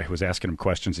Canadian guy who was asking him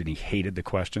questions, and he hated the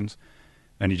questions.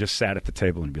 And he just sat at the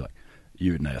table and he'd be like,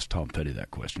 "You wouldn't ask Tom Petty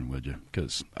that question, would you?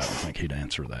 Because I don't think he'd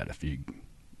answer that if you.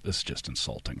 This is just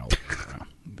insulting all the way around.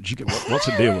 But you get, what's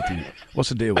the deal with you? What's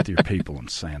the deal with your people and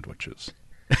sandwiches?"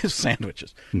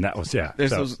 Sandwiches. And that was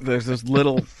There's those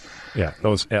little. Yeah,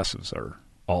 those S's are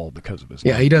all because of his.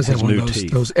 Yeah, he does have one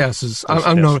of those S's.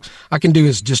 I can do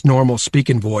his just normal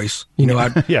speaking voice. You know,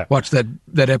 I watched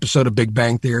that episode of Big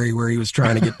Bang Theory where he was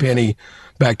trying to get Penny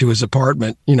back to his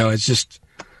apartment. You know, it's just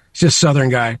Southern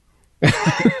guy.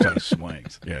 So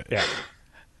swings. Yeah.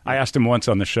 I asked him once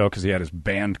on the show because he had his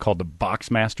band called the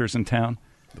Boxmasters in town.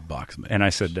 The Boxmasters. And I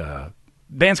said,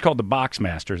 band's called the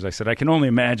Boxmasters. I said, I can only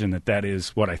imagine that is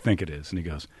what I think it is. And he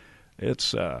goes,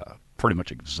 it's pretty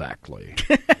much exactly.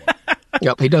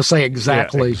 Yep, he does say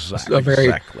exactly. A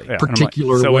very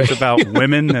particular so way. It's about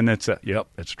women, and it's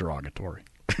derogatory.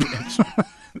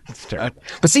 It's terrible.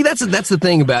 But see, that's the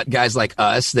thing about guys like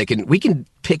us. We can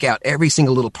pick out every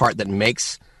single little part that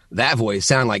makes that voice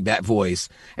sound like that voice,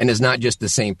 and is not just the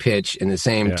same pitch and the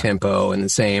same tempo and the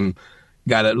same.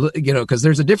 Because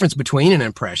there's a difference between an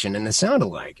impression and a sound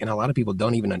alike, and a lot of people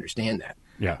don't even understand that.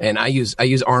 Yeah. And I use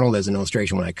Arnold as an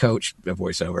illustration when I coach a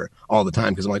voiceover all the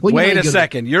time because I'm like, well, wait a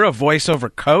second, you're a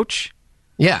voiceover coach?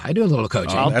 Yeah, I do a little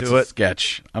coaching. I'll do a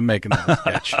sketch. I'm making that a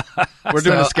sketch. We're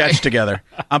doing a sketch together.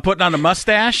 I'm putting on a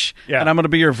mustache, and I'm going to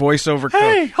be your voiceover coach.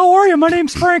 Hey, how are you? My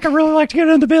name's Frank. I really like to get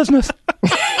into business.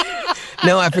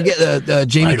 No, I forget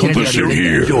Jamie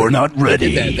Kennedy. You're not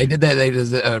ready. They did that. They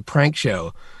did a prank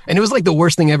show, and it was like the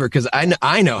worst thing ever because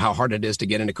I know how hard it is to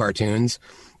get into cartoons.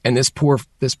 And this poor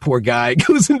guy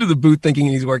goes into the booth thinking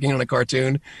he's working on a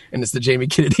cartoon, and it's the Jamie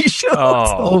Kennedy show. Oh,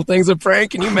 the whole thing's a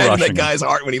prank. Can you imagine that guy's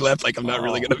heart when he left? Like, I'm not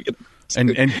really going to get.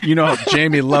 And you know how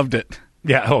Jamie loved it.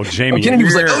 Yeah. Oh, Jamie. Kennedy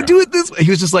was like, do it this way. He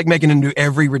was just like making him do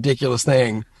every ridiculous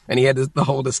thing. And he had the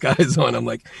whole disguise on. I'm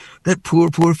like, that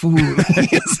poor fool.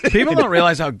 People don't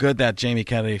realize how good that Jamie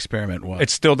Kennedy experiment was.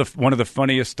 It's still one of the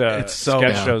funniest sketch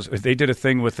shows. They did a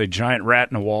thing with a giant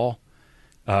rat in a wall.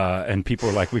 And people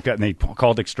were like, they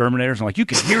called exterminators. And like, you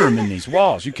can hear him in these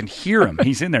walls. You can hear him.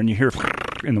 He's in there, and you hear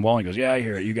in the wall. And he goes, yeah, I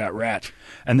hear it. You got rats.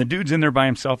 And the dude's in there by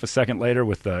himself a second later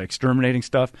with exterminating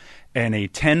stuff. And a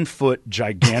 10-foot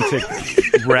gigantic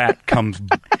rat comes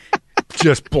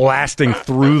just blasting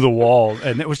through the wall.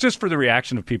 And it was just for the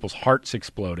reaction of people's hearts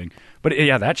exploding. But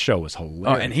yeah, that show was hilarious.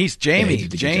 Oh, and he's Jamie.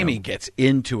 Jamie gets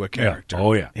into a character. Yeah.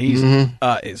 Oh yeah. He's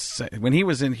when he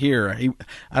was in here.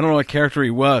 I don't know what character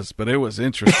he was, but it was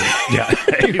interesting. Yeah,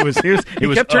 he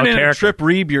kept turning into Trip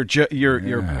Reeb,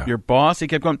 your boss. He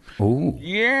kept going, ooh,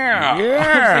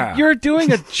 yeah. Like, you're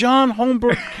doing a John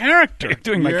Holmberg character. You're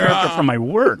doing my character from my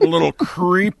work. A little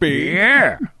creepy.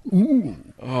 Yeah. Ooh.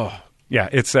 Oh. Yeah.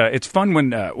 It's fun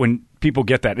when people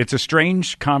get that. It's a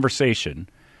strange conversation.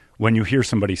 When you hear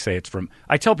somebody say it's from,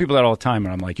 I tell people that all the time,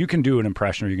 and I'm like, you can do an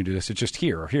impression or you can do this. It's just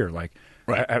here or here. Like,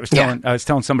 right. I was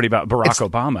telling somebody about Barack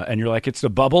Obama, and you're like, it's the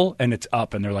bubble and it's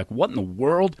up, and they're like, what in the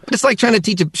world? It's like trying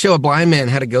to show a blind man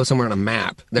how to go somewhere on a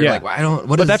map. They're like, well, I don't.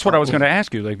 But that's what I was going to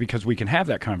ask you, like, because we can have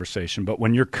that conversation. But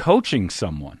when you're coaching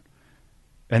someone.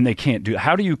 And they can't do.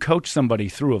 How do you coach somebody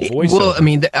through a voiceover? Well, I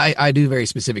mean, I do very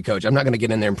specific coach. I'm not going to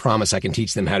get in there and promise I can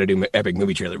teach them how to do epic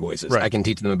movie trailer voices. Right. I can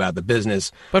teach them about the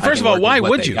business. But first of all, why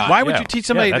would you? Why would you teach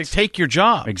somebody to take your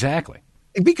job? Exactly.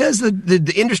 Because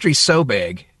the industry's so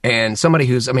big, and somebody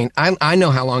who's, I mean, I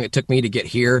know how long it took me to get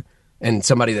here, and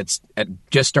somebody that's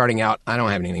just starting out, I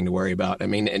don't have anything to worry about. I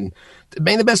mean, and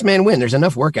may the best man win. There's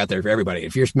enough work out there for everybody.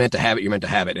 If you're meant to have it, you're meant to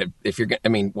have it.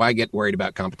 Why get worried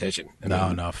about competition?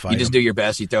 You just do your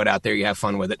best. You throw it out there. You have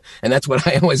fun with it, and that's what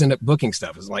I always end up booking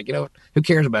stuff. Is like, who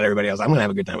cares about everybody else? I'm going to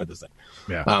have a good time with this thing.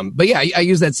 Yeah. But yeah, I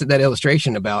use that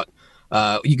illustration about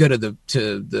you go to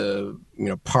the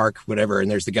park, whatever, and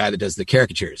there's the guy that does the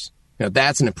caricatures.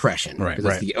 That's an impression, right?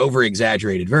 Because it's the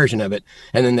over-exaggerated version of it.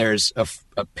 And then there's a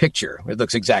picture. It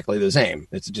looks exactly the same.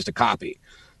 It's just a copy.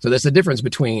 So that's the difference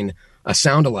between a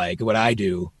sound-alike. What I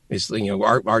do is,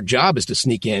 our job is to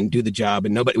sneak in, do the job,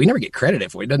 and we never get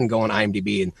credit for it. It doesn't go on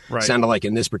IMDb and sound alike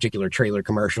in this particular trailer,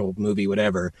 commercial, movie,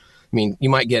 whatever. I mean, you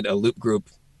might get a loop group.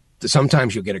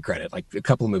 Sometimes you'll get a credit. Like a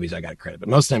couple of movies I got a credit, but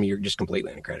most of the time you're just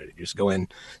completely uncredited. You just go in,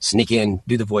 sneak in,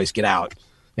 do the voice, get out.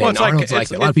 And well, Arnold's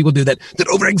like a lot of people do that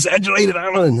over-exaggerated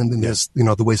Arnold. And then there's,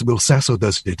 the way Will Sasso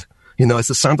does it. It's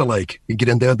a sound-alike. You get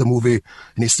in there, the movie,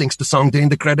 and he sings the song during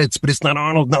the credits, but it's not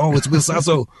Arnold. No, it's Will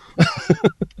Sasso.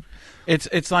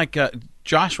 It's like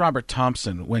Josh Robert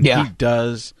Thompson when he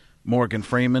does Morgan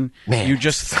Freeman, Man, you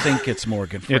just think it's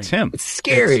Morgan Freeman. It's him. It's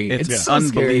scary. It's so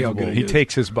scary how unbelievable. good He it is.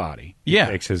 takes his body. Yeah.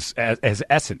 He takes his as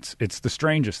essence. It's the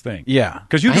strangest thing. Yeah.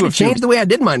 Because you I do had a to few. change the way I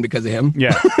did mine because of him.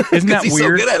 Yeah. Isn't that he's so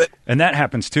weird? good at it. And that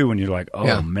happens too when you're like, oh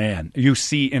Yeah. man, you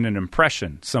see in an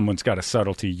impression someone's got a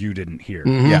subtlety you didn't hear.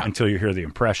 Mm-hmm. Yeah. Until you hear the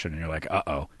impression and you're like,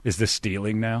 uh-oh, is this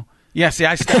stealing now? Yeah, see,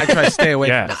 I try to stay away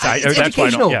Yeah. from It's that's why I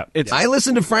educational. don't. Yeah. It's- I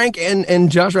listen to Frank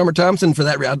and Josh Romer Thompson for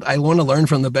that. I want to learn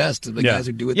from the best, the Yeah. guys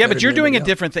who do it. Yeah, better but you're than doing a everybody else.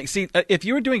 different thing. See, if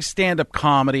you were doing stand-up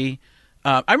comedy,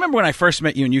 I remember when I first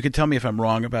met you, and you could tell me if I'm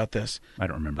wrong about this. I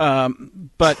don't remember.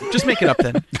 But just make it up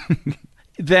then.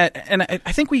 And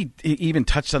I think we even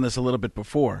touched on this a little bit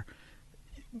before.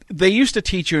 They used to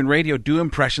teach you in radio, do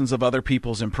impressions of other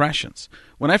people's impressions.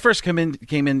 When I first came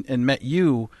in and met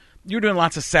you, you were doing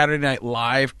lots of Saturday Night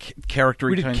Live character.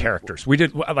 We did characters. We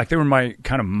did like they were my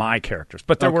characters,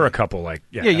 but there were a couple like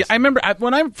Yeah. I remember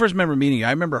when I first remember meeting you. I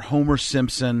remember Homer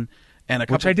Simpson and a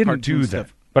couple. which I didn't cartoon do stuff.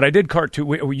 that. But I did cartoon.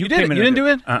 You did came it? in You and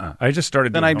didn't do it? I just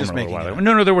started. Then doing I'm just Homer a making while it ago. up.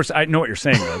 No, there was. I know what you're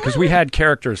saying though, because we had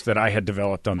characters that I had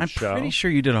developed on the I'm show. pretty sure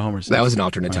you did a Homer Simpson. That was an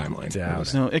alternate timeline. Yeah, That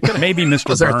was- No, it could have. maybe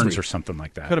Mr. there Burns three? or something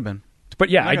like that. Could have been. But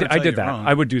yeah, I'm not I gonna did tell you that. wrong.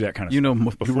 I would do that kind of You stuff. know,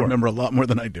 you before. remember a lot more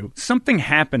than I do. Something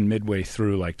happened midway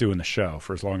through, like doing the show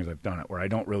for as long as I've done it, where I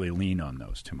don't really lean on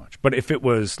those too much. But if it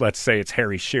was, let's say, it's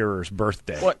Harry Shearer's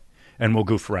birthday, and we'll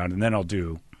goof around, and then I'll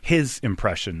do his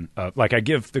impression of, like, I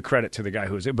give the credit to the guy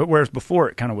who was it. But whereas before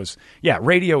it kind of was,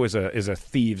 radio is a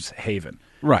thieves' haven.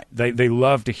 Right. They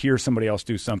love to hear somebody else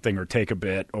do something or take a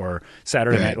bit, or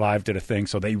Saturday Night Live did a thing,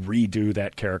 so they redo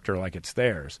that character like it's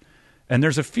theirs. And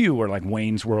there's a few where, like,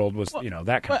 Wayne's World was, that kind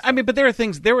of stuff. I mean, but there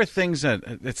were things at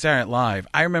Saturday Night Live.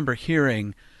 I remember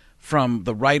hearing from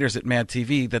the writers at Mad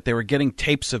TV that they were getting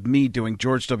tapes of me doing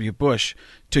George W. Bush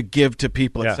to give to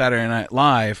people at Saturday Night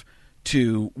Live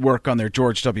to work on their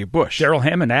George W. Bush. Daryl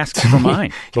Hammond asked for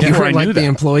mine You before were I like knew the that.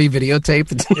 employee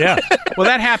videotape. Yeah. Well,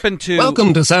 that happened to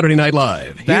Welcome to Saturday Night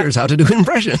Live. Here's how to do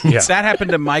impressions. Yeah. That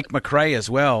happened to Mike McRae as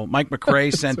well. Mike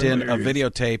McRae sent in a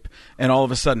videotape, and all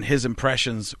of a sudden his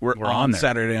impressions were on on there.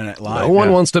 Saturday Night Live. No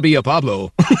one wants to be a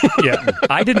Pablo. Yeah,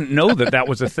 I didn't know that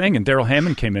was a thing. And Daryl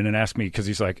Hammond came in and asked me because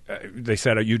he's like, they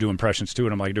said, you do impressions too,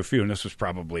 and I'm like, I do a few. And this was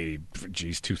probably,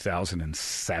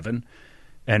 2007.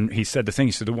 And he said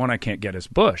the one I can't get is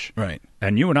Bush. Right.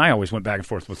 And you and I always went back and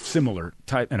forth with similar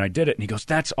type, and I did it. And he goes,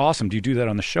 that's awesome. Do you do that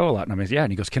on the show a lot? And I'm like, yeah.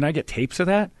 And he goes, can I get tapes of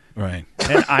that? Right.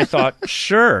 And I thought,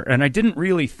 sure. And I didn't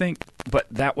really think, but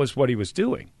that was what he was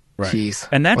doing. Right. Jeez.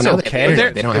 And that's Well, now okay.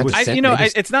 They don't have to send, they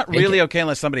just it's not make really it. okay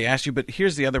unless somebody asks you. But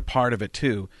here's the other part of it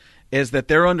too, is that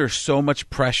they're under so much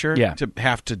pressure to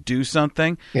have to do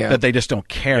something that they just don't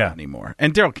care anymore.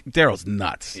 And Daryl's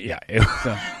nuts. Yeah.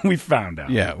 We found out.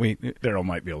 Yeah, Daryl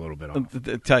might be a little bit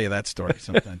off. tell you that story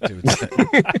sometime too.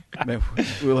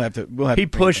 We'll have to. He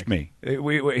pushed me.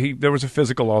 There was a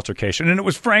physical altercation, and it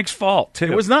was Frank's fault too.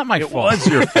 It was not my fault. It was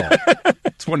your fault.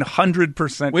 It's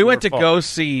 100%. We went to your go fault.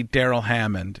 see Daryl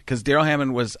Hammond because Daryl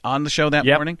Hammond was on the show that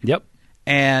morning. Yep.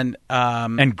 And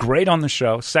great on the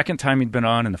show. Second time he'd been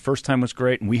on, and the first time was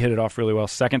great, and we hit it off really well.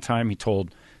 Second time he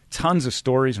told tons of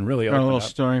stories and really a opened little up.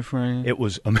 story for you. It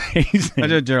was amazing. I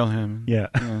did Daryl Hammond. Yeah.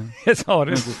 That's all it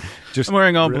is. Just I'm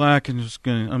wearing all black and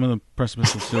I'm on the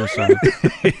precipice of suicide.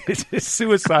 It's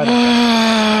suicidal.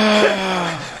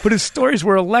 But his stories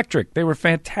were electric. They were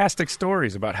fantastic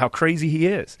stories about how crazy he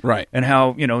is. Right. And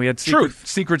how, he had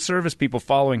Secret Service people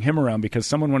following him around because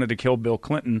someone wanted to kill Bill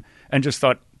Clinton and just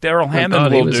thought, Daryl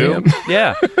Hammond will do. him.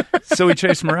 Yeah. So he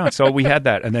chased him around. So we had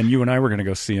that. And then you and I were going to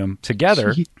go see him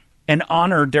together and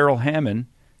honor Daryl Hammond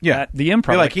at the Improv.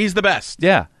 You're like, he's the best.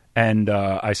 Yeah. And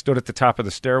I stood at the top of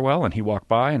the stairwell, and he walked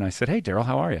by, and I said, hey, Daryl,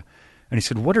 how are you? And he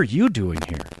said, what are you doing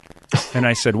here? And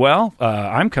I said, well,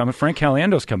 I'm coming. Frank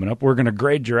Caliendo's coming up. We're going to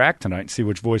grade your act tonight and see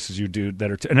which voices you do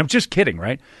that are and I'm just kidding,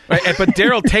 right? But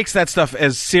Daryl takes that stuff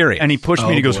as serious. And he pushed me,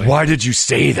 and he goes, why did you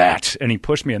say that? And he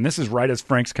pushed me, and this is right as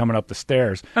Frank's coming up the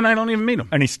stairs. And I don't even meet him.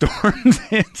 And he stormed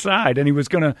inside, and he was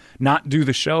going to not do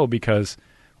the show because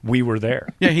we were there.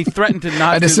 Yeah, he threatened to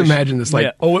not I just do the imagine this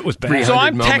like, Oh, it was bad. So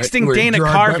I'm 300 moment texting where Dana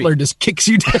Gerard Carvey. Butler just kicks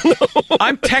you down.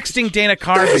 I'm texting Dana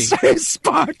Carvey.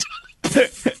 Spot.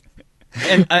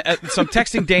 And so I'm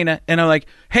texting Dana, and I'm like,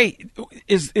 "Hey,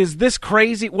 is this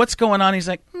crazy? What's going on?" He's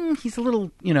like, "He's a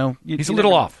little, He's a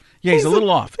little off. Yeah, he's a little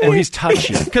off. Or he's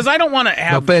touchy. Because I don't want to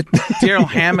have No, but- Daryl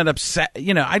Hammond upset.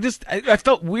 I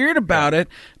felt weird about it.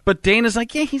 But Dana's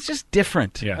like, yeah, he's just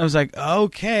different. Yeah. I was like,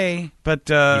 okay, but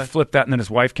He flipped that, and then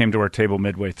his wife came to our table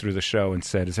midway through the show and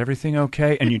said, "Is everything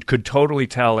okay?" And you could totally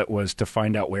tell it was to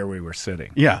find out where we were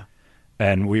sitting. yeah.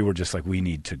 And we were just like, we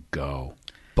need to go,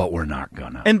 but we're not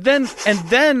gonna. And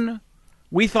then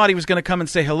we thought he was going to come and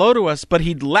say hello to us, but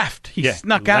he'd left. He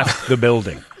snuck out the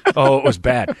building. Oh, it was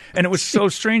bad. And it was so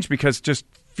strange because just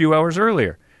a few hours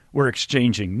earlier, we're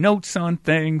exchanging notes on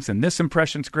things, and this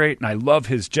impression's great, and I love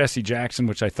his Jesse Jackson,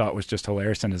 which I thought was just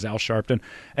hilarious, and his Al Sharpton,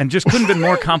 and just couldn't have been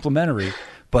more complimentary.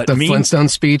 But the Flintstone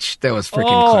speech, that was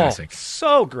freaking classic.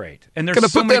 So great. And there's Gonna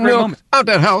so put many that great milk moments. out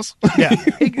that house.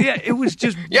 It was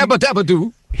just...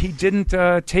 Yabba-dabba-doo. He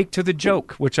didn't take to the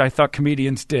joke, which I thought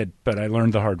comedians did, but I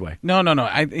learned the hard way. No.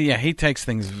 He takes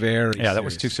things very seriously. That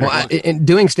was too serious. Well, in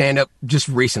doing stand-up just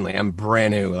recently, I'm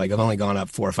brand new. Like, I've only gone up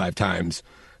 4 or 5 times.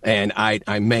 And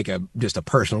I make just a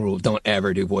personal rule: don't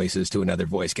ever do voices to another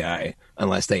voice guy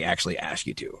unless they actually ask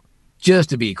you to,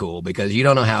 just to be cool, because you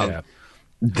don't know how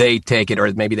they take it,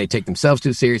 or maybe they take themselves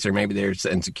too serious, or maybe they're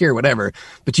insecure, whatever.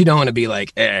 But you don't want to be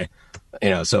like,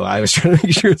 So I was trying to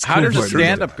make sure it's cool. How did the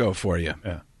stand-up go for you?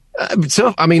 Yeah.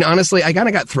 So, I mean, honestly, I kind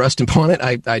of got thrust upon it.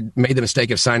 I made the mistake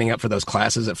of signing up for those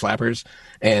classes at Flappers,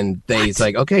 and it's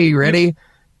like, okay, you ready?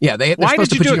 Yeah, they're Why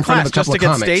supposed did to you put do you in a front of class a couple just to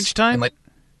of get comics. stage time?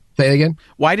 Say it again?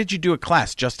 Why did you do a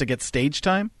class just to get stage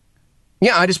time?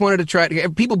 Yeah, I just wanted to try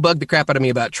it. People bugged the crap out of me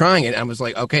about trying it. I was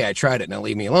like, okay, I tried it, now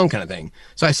leave me alone kind of thing.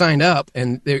 So I signed up,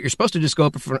 and you're supposed to just go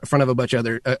up in front of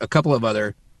a couple of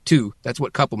other, 2, that's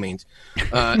what couple means,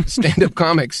 stand-up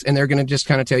comics, and they're going to just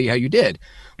kind of tell you how you did.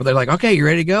 But they're like, okay, you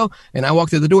ready to go? And I walked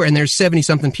through the door, and there's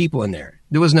 70-something people in there.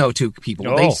 There was no 2 people.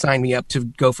 Oh. They signed me up to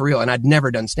go for real, and I'd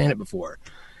never done stand-up before.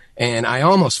 And I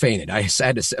almost fainted. I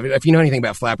had to. If you know anything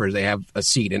about Flappers, they have a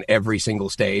seat in every single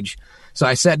stage. So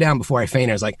I sat down before I fainted.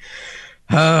 I was like,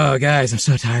 "Oh, guys, I'm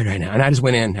so tired right now." And I just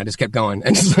went in. I just kept going.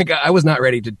 And just like I was not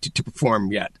ready to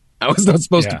perform yet. I was not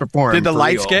supposed to perform. Did the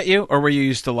lights real. get you, or were you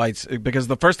used to lights? Because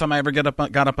the first time I ever got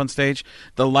up on stage,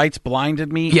 the lights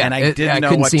blinded me, and I didn't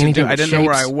know what to do. I didn't know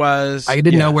where I was. I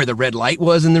didn't know where the red light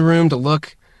was in the room to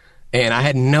look, and I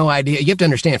had no idea. You have to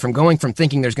understand, from going from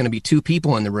thinking there's going to be 2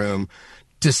 people in the room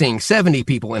to seeing 70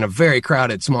 people in a very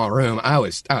crowded small room, I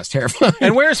was terrified.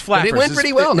 And where's Flappers? But it went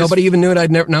pretty well. Nobody even knew it.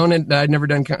 I'd never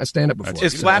done stand up before.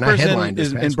 Is Flappers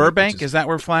in Burbank? Is that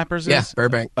where Flappers is? Yeah,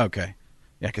 Burbank. Okay.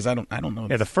 Yeah, because I don't know.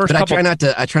 Yeah, the first. But couple...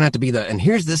 I try not to be the. And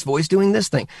here's this voice doing this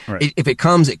thing. Right. If it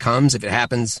comes, it comes. If it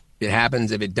happens, it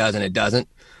happens. If it doesn't, it doesn't.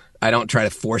 I don't try to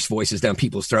force voices down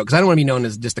people's throat, because I don't want to be known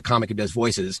as just a comic who does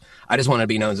voices. I just want to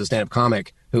be known as a stand-up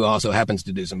comic who also happens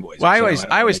to do some voices. Well,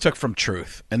 I always took from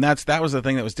truth, and that was the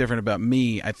thing that was different about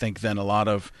me, I think, than a lot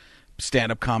of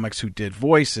stand-up comics who did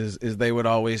voices. Is they would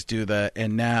always do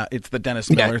and now it's the Dennis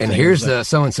Miller thing. And here's the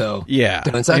so-and-so. Yeah.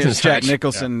 Doing such and Jack such.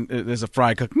 Nicholson is a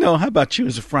fry cook. No, how about you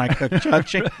as a fry cook,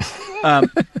 Chachi?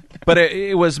 But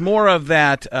it was more of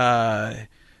that.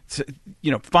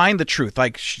 Find the truth.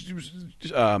 Like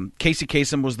Casey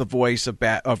Kasem was the voice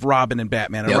of Robin and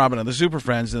Batman, and Robin and the Super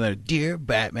Friends, and they're Dear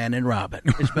Batman and Robin.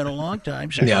 It's been a long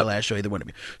time since I last saw you. The one of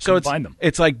me. So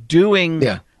it's like doing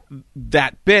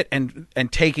that bit and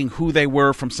taking who they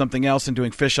were from something else and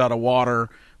doing fish out of water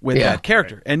with that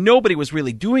character. And nobody was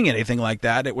really doing anything like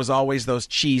that. It was always those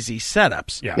cheesy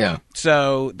setups. Yeah.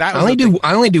 So that was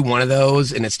I only do one of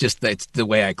those, and it's the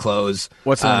way I close.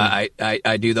 What's that?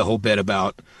 I do the whole bit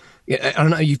about. I don't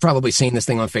know. You've probably seen this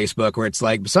thing on Facebook where it's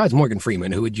like, besides Morgan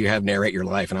Freeman, who would you have narrate your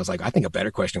life? And I was like, I think a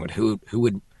better question would who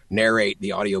would narrate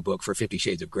the audiobook for 50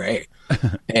 Shades of Grey.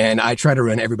 And I try to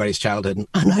ruin everybody's childhood,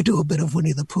 and I do a bit of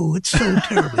Winnie the Pooh. It's so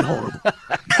terribly horrible.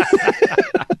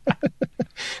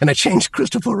 And I changed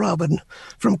Christopher Robin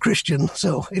from Christian,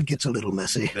 so it gets a little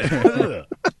messy.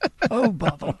 Oh,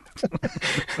 Bubba.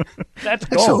 That's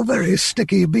It's so very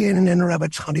sticky being in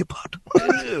Rabbit's honey pot.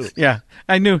 Yeah,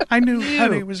 I knew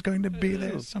honey was going to be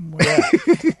there somewhere.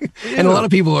 And a lot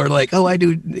of people are like, oh, I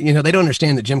do, they don't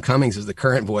understand that Jim Cummings is the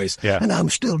current voice. Yeah. And I'm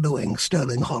still doing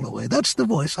Sterling Holloway. That's the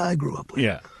voice I grew up with.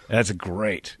 Yeah. That's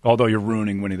great. Although you're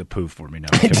ruining Winnie the Pooh for me now.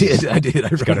 I did.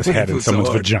 He's got his head in someone's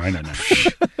vagina now.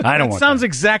 I don't want Sounds that.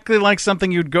 exactly like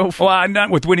something you'd go for. Well, I'm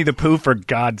not with Winnie the Pooh, for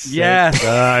God's sake. Yes.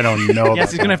 I don't know.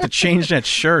 Yes, he's going to have to change that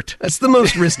shirt. That's the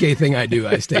most risque thing I do.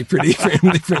 I stay pretty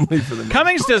friendly for the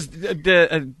Cummings does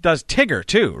Tigger,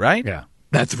 too, right? Yeah.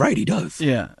 That's right, he does.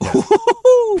 Yeah.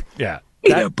 Yeah.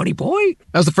 Hey there, buddy boy.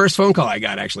 That was the first phone call I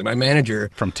got, actually. My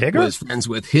manager From Tigger? was friends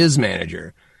with his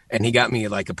manager, and he got me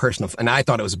like a personal, and I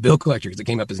thought it was a bill collector because it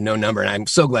came up as no number, and I'm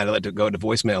so glad I let it go to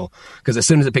voicemail, because as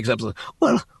soon as it picks up, it's like,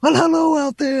 well, hello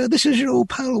out there. This is your old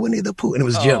pal Winnie the Pooh. And it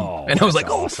was Jim. And I was like,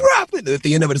 awesome. oh, crap. And at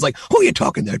the end of it, it's like, who are you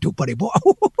talking there to, buddy boy?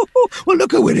 Well,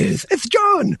 look who it is. It's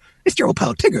John. It's your old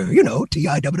pal Tigger,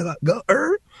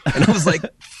 T-I-W-R. And I was like,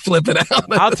 flipping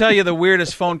out. I'll tell you the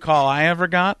weirdest phone call I ever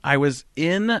got. I was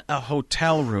in a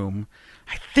hotel room.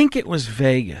 I think it was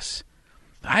Vegas.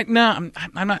 I'm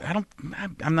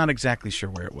not exactly sure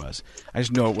where it was. I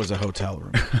just know it was a hotel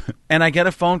room. And I get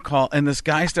a phone call, and this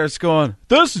guy starts going,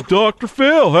 "This is Dr.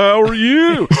 Phil. How are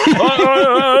you?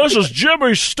 This is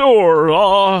Jimmy's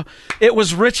store." It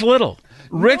was Rich Little.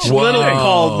 Rich Little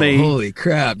called me. Holy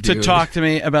crap, dude. To talk to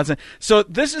me about something. So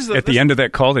this is at the end of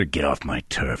that call. They get off my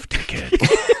turf, dickhead.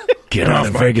 Get off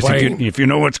Vegas if you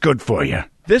know what's good for you.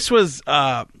 This was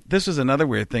another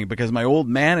weird thing because my old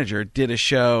manager did a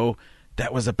show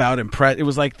that was about it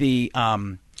was like the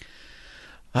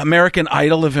American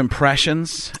Idol of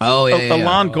impressions. Oh yeah,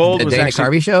 Alon Gold the was Dana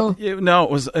actually Carvey show. No,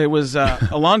 it was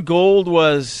Alon Gold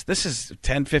was. This is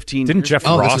 10, 15 Didn't years Jeff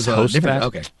ago. Ross host that?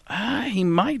 Okay, he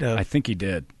might have. I think he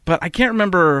did, but I can't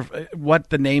remember what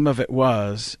the name of it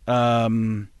was.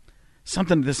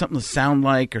 Something to sound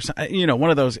like, or one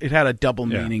of those. It had a double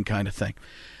meaning kind of thing.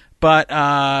 But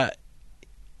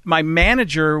my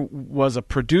manager was a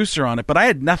producer on it, but I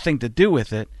had nothing to do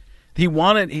with it.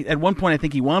 At one point, I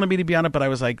think he wanted me to be on it, but I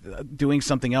was like doing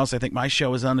something else. I think my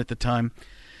show was on at the time.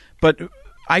 But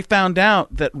I found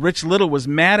out that Rich Little was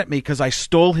mad at me because I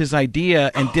stole his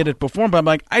idea and did it before him. But I'm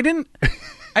like, I didn't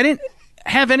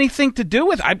have anything to do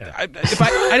with it. I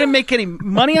didn't make any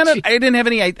money on it. I didn't have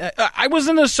any. I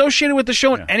wasn't associated with the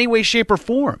show in any way, shape, or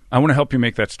form. I want to help you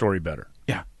make that story better.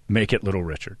 Yeah. Make it Little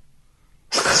Richard.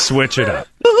 Switch it up.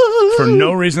 For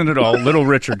no reason at all, Little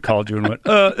Richard called you and went,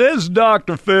 this is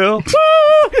Dr. Phil.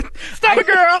 Stop it,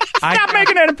 girl. Stop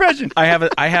making that impression. I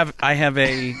have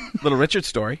a Little Richard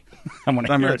story. I'm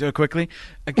going to do it quickly.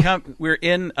 We're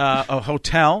in a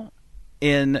hotel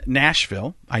in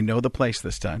Nashville. I know the place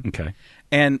this time. Okay.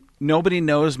 And nobody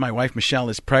knows my wife Michelle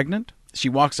is pregnant. She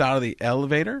walks out of the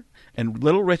elevator, and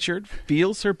Little Richard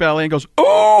feels her belly and goes,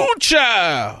 "Oh,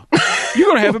 child, you're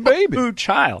gonna have a baby." Ooh,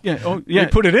 child. Yeah. Oh, yeah. They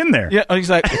put it in there. Yeah. He's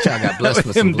like, child got blessed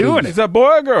with him some doing blues. it. Is that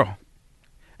boy or girl?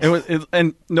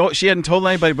 And no, she hadn't told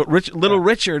anybody. But Little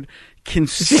Richard can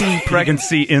see He can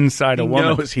see inside a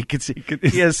woman. Knows he can see.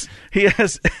 He has.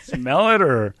 Smell it,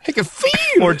 or I can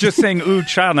feel. or just saying "ooh,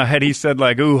 child." Now, had he said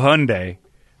like "ooh, Hyundai,"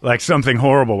 like something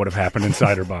horrible would have happened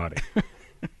inside her body.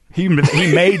 He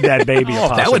made that baby.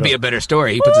 That would be a better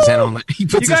story. He puts his hand on. He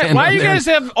puts his hand why on you there. guys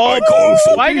have all?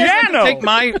 Why you guys have to take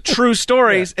my true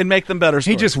stories and make them better?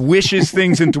 He Stories? just wishes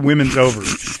things into women's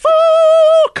ovaries.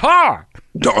 Ooh, car.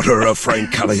 Daughter of Frank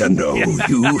Caliendo,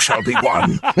 you shall be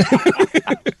one.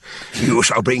 You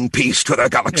shall bring peace to the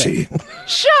galaxy.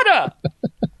 Shut up.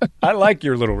 I like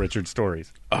your Little Richard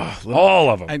stories. All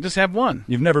of them. I just have one.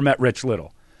 You've never met Rich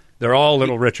Little. They're all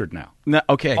Little Richard now. No,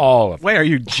 okay. All of them. Wait, are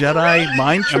you Jedi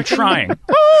mind I'm tricking? trying. I'm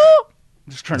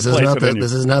just trying to place it in you.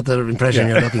 This is not the impression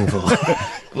you're looking for.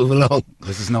 Move along.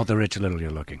 This is not the Rich Little you're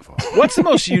looking for. What's the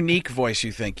most unique voice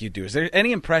you think you do? Is there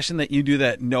any impression that you do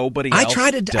that nobody else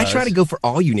does? I try to go for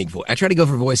all unique voices. I try to go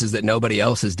for voices that nobody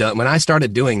else has done. When I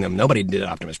started doing them, nobody did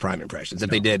Optimus Prime impressions.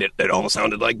 If they did, it all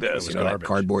sounded like this. That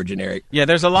cardboard generic. Yeah,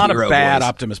 there's a lot of hero bad voice.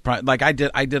 Optimus Prime. Like I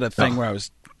did a thing where I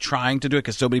was trying to do it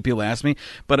because so many people asked me.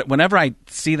 But whenever I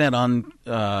see that on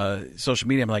social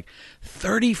media, I'm like,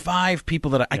 35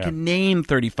 people that I can name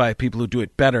 35 people who do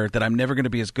it better that I'm never going to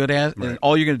be as good at. Right. And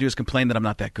all you're going to do is complain that I'm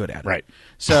not that good at it. Right.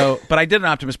 So, but I did an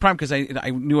Optimus Prime because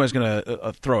I knew I was going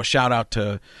to throw a shout out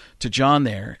to Jon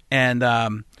there. And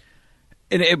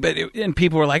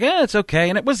people were like, it's okay.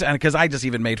 And it was because I just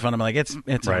even made fun of him. Like, it's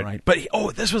all right. But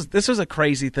this was a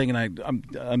crazy thing. And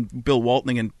I'm Bill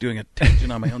Waltoning and doing a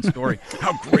tangent on my own story.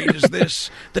 How great is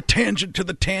this? The tangent to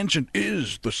the tangent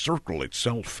is the circle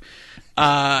itself.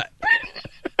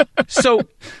 So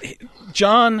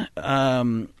Jon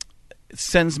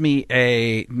sends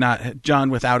me not John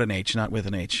without an H, not with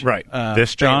an H. Right.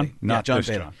 This Jon? Bailey. Not Jon this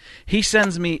Bailey. Jon. He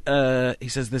sends me, he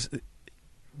says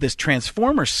this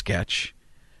Transformers sketch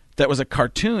that was a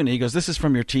cartoon. And he goes, "This is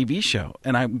from your TV show."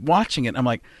 And I'm watching it. And I'm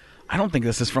like, I don't think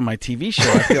this is from my TV show.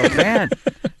 I feel bad.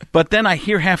 But then I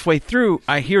hear halfway through,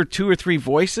 I hear 2 or 3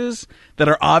 voices that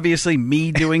are obviously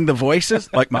me doing the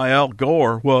voices. Like my Al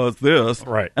Gore was this.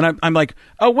 Right. And I'm like,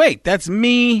 oh, wait, that's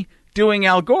me doing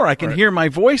Al Gore. I can hear my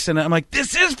voice. And I'm like,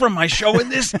 this is from my show.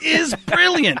 And this is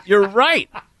brilliant. You're right.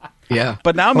 Yeah.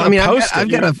 But now I'm going to post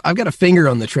it. I've got a finger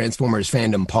on the Transformers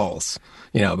fandom pulse,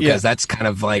 because that's kind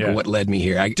of like what led me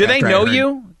here. Do they know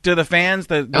you? Do the fans?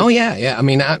 Oh, yeah. I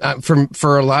mean,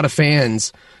 for a lot of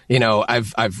fans,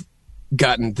 I've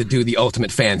gotten to do the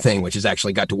ultimate fan thing, which is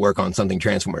actually got to work on something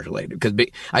Transformers related. Because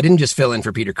I didn't just fill in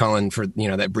for Peter Cullen for,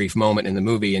 that brief moment in the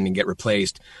movie and then get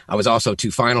replaced. I was also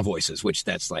 2 final voices, which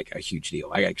that's like a huge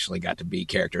deal. I actually got to be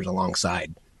characters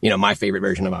alongside my favorite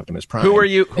version of Optimus Prime. Who were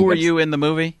you in the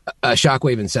movie?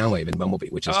 Shockwave and Soundwave in Bumblebee,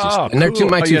 which is just, and they're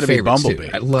my 2 favorites too.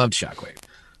 I loved Shockwave.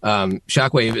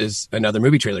 Shockwave is another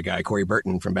movie trailer guy, Corey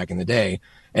Burton from back in the day.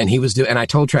 And he was and I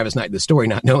told Travis Knight the story,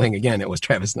 not knowing again it was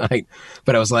Travis Knight.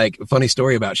 But I was like, funny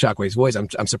story about Shockwave's voice.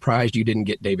 I'm surprised you didn't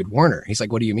get David Warner. He's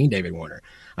like, what do you mean, David Warner?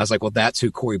 I was like, well, that's who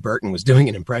Corey Burton was doing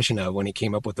an impression of when he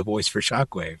came up with the voice for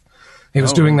Shockwave. He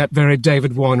was doing that very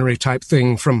David Warner-y type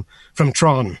thing from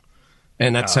Tron.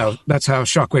 And that's how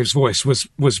Shockwave's voice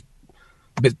was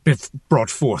brought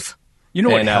forth. You know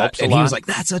what helps a lot? And he was like,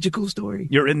 that's such a cool story.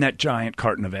 You're in that giant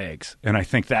carton of eggs. And I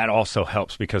think that also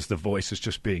helps because the voice is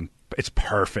just it's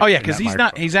perfect. Oh, yeah, because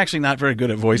he's actually not very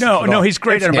good at voices. No, he's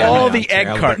great at all the egg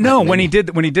carton. No, when he did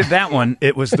that one,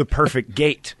 it was the perfect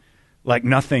gate. Like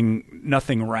nothing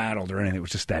rattled or anything. It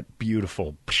was just that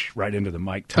beautiful right into the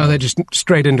mic tone. Oh, they just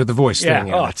straight into the voice thing.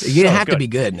 Yeah. You have to be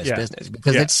good in this business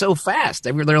because it's so fast.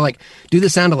 They're like, do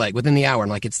the sound alike within the hour. And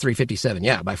like, it's 3:57.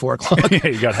 Yeah, by 4 o'clock. Yeah,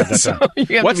 you got to have that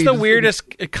done. What's the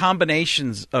weirdest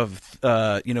combinations of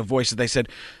voices? They said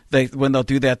when they'll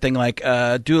do that thing like do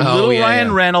a little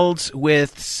Ryan Reynolds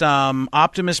with some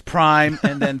Optimus Prime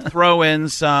and then throw in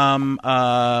some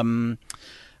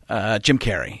Jim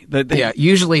Carrey.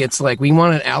 Usually it's like we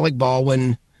want an Alec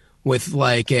Baldwin with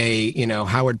like a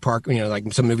Howard Park,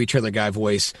 like some movie trailer guy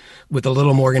voice with a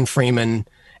little Morgan Freeman,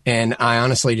 and I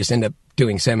honestly just end up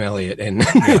doing Sam Elliott, and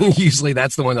usually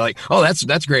that's the one they're like, oh,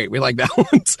 that's great, we like that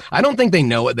one. I don't think they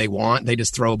know what they want. They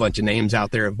just throw a bunch of names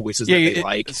out there of voices that they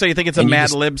like. So you think it's a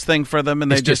Mad Libs thing for them,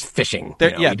 and they just fishing.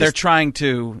 They're trying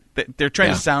to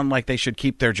sound like they should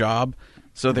keep their job.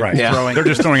 So they're throwing. They're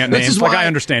just throwing out names. Like, I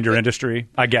understand your industry.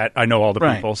 I know all the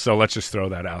people. So let's just throw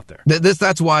that out there.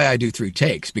 That's why I do through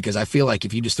takes, because I feel like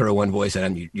if you just throw one voice at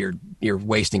them, you're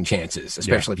wasting chances,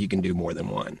 especially if you can do more than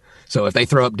one. So if they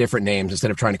throw up different names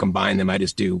instead of trying to combine them, I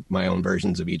just do my own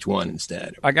versions of each one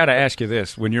instead. I got to ask you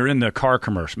this: when you're in the car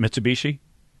commercial, Mitsubishi,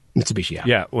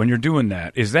 yeah. When you're doing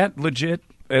that, is that legit?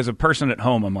 As a person at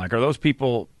home, I'm like, are those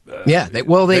people? They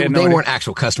weren't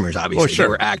actual customers, obviously. They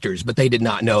were actors, but they did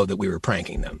not know that we were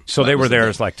pranking them. So they were there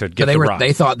as like to get the rock.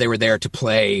 They thought they were there to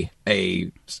play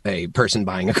a person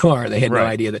buying a car. They had no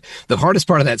idea that. The hardest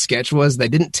part of that sketch was they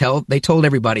told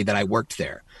everybody that I worked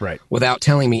there, without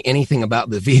telling me anything about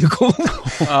the vehicle.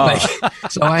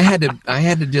 So I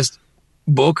had to just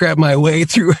bullcrap my way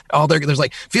through all there's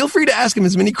like, feel free to ask him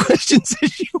as many questions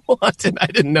as you want, and I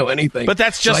didn't know anything. But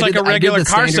that's just like a regular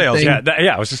car sales.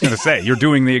 I was just going to say, you're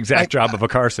doing the exact job of a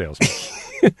car salesman.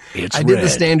 I did the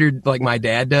standard like my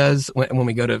dad does when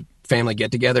we go to family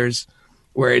get-togethers,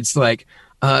 where it's like,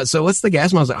 so what's the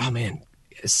gas mileage? I was like, oh man,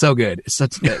 it's so good.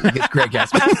 It's great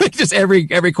gas. Just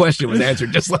every question was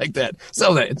answered just like that.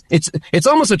 So that it's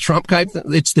almost a Trump type.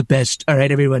 It's the best. All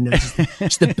right, everyone knows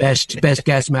it's the best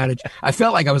gas mileage. I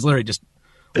felt like I was literally just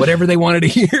whatever they wanted to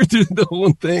hear through the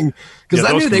whole thing, because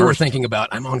I knew they were thinking about,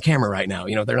 I'm on camera right now.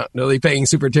 They're not really paying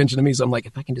super attention to me. So I'm like,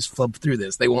 if I can just flub through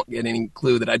this, they won't get any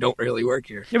clue that I don't really work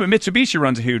here. Yeah, but Mitsubishi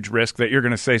runs a huge risk that you're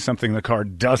going to say something the car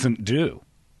doesn't do.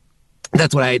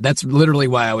 That's literally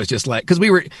why I was just like, because they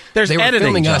were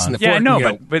filming us in the I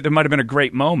know, but there might have been a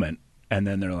great moment, and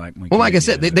then they're like, well, like I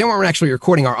said, they weren't actually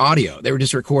recording our audio. They were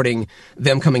just recording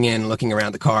them coming in, looking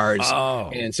around the cars. Oh.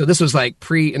 And so this was like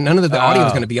none of the audio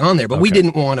was going to be on there, but we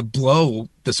didn't want to blow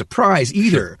the surprise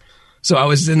either. So I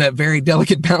was in that very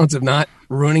delicate balance of not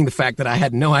ruining the fact that I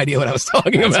had no idea what I was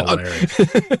talking about. Hilarious.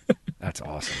 That's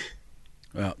awesome.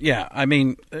 Well, yeah. I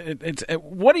mean,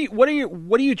 what are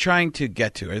you trying to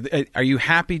get to? Are you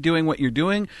happy doing what you're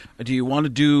doing? Do you want to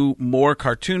do more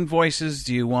cartoon voices?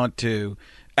 Do you want to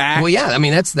act? Well, yeah. I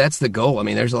mean, that's the goal. I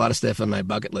mean, there's a lot of stuff on my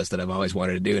bucket list that I've always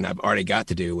wanted to do, and I've already got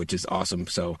to do, which is awesome.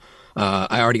 So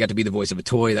I already got to be the voice of a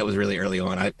toy. That was really early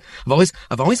on. I've always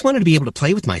wanted to be able to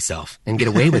play with myself and get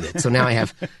away with it. So now I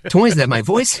have toys that have my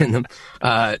voice in them.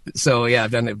 So yeah,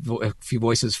 I've done a few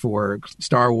voices for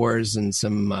Star Wars and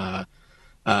some.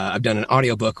 I've done an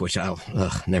audiobook, which I'll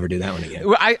never do that one again.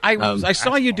 Well, I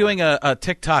saw you doing a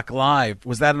TikTok live.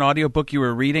 Was that an audiobook you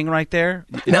were reading right there?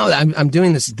 No, I'm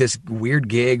doing this weird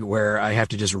gig where I have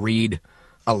to just read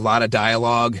a lot of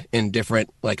dialogue in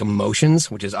different like emotions,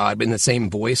 which is odd, but in the same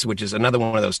voice, which is another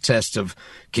one of those tests of,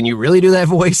 can you really do that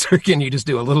voice, or can you just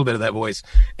do a little bit of that voice?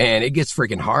 And it gets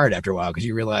freaking hard after a while, because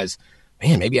you realize,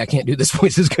 man, maybe I can't do this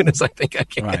voice as good as I think I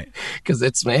can. Right. Because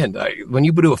when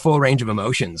you do a full range of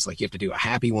emotions, like you have to do a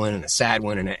happy one and a sad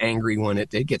one and an angry one, it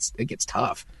gets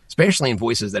tough, especially in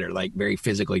voices that are like very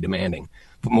physically demanding.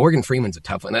 But Morgan Freeman's a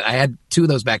tough one. I had two of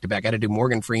those back to back. I had to do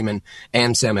Morgan Freeman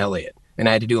and Sam Elliott, and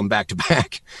I had to do them back to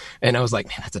back. And I was like,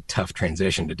 man, that's a tough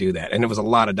transition to do that. And it was a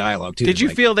lot of dialogue too. Did you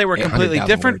feel they were completely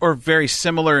different or very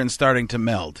similar and starting to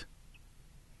meld?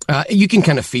 You can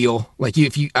kind of feel like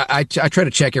I try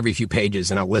to check every few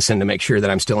pages and I'll listen to make sure that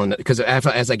I'm still in it. Because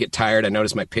as I get tired, I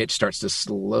notice my pitch starts to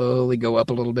slowly go up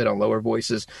a little bit on lower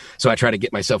voices. So I try to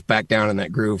get myself back down in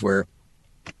that groove where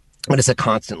it's a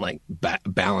constant like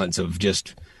balance of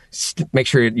just make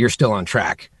sure you're still on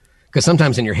track. Because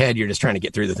sometimes in your head, you're just trying to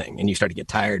get through the thing and you start to get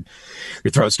tired.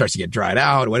 Your throat starts to get dried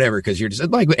out or whatever because you're just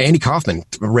like Andy Kaufman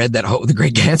read The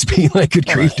Great Gatsby. Like, good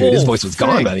grief, dude. His voice was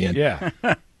gone by the end. Yeah.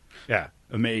 Yeah.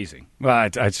 Amazing. Well,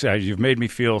 you've made me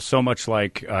feel so much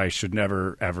like I should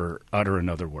never, ever utter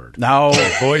another word. No.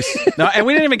 Voice. No, and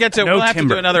we didn't even get to No we'll have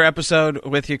timbre. to do another episode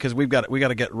with you because we got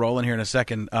to get rolling here in a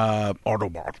second.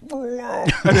 Autobot.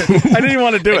 I didn't even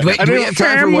want to do it. Wait, I do we didn't have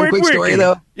time for one quick story,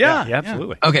 though? Yeah,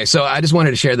 absolutely. Okay, so I just wanted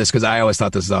to share this because I always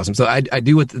thought this was awesome. So I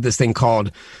do this thing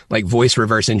called like voice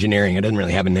reverse engineering. It doesn't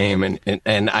really have a name,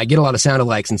 and I get a lot of sound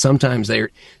alikes, and sometimes they're,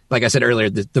 like I said earlier,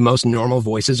 the most normal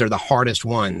voices are the hardest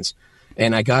ones.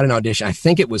 And I got an audition. I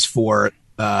think it was for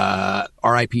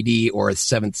R.I.P.D. or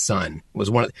Seventh Son.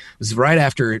 It was right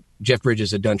after Jeff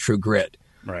Bridges had done True Grit.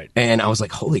 Right. And I was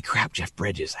like, holy crap, Jeff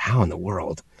Bridges, how in the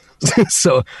world?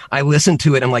 So I listened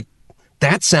to it. I'm like,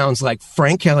 that sounds like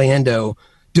Frank Caliendo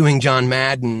doing John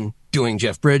Madden doing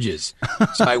Jeff Bridges.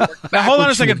 So I worked Now, hold on a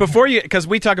backwards second from- before you, because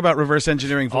we talk about reverse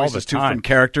engineering All the voices too, time. from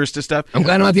characters to stuff. I'm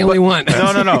glad I'm not the only one.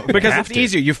 No, because have it's to.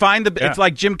 easier. You find it's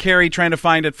like Jim Carrey trying to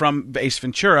find it from Ace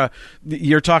Ventura.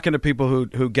 You're talking to people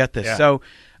who get this. Yeah. So,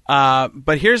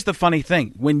 but here's the funny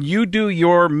thing: when you do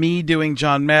me doing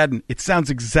John Madden, it sounds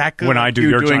exactly When like I do you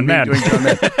your doing John me Madden. doing John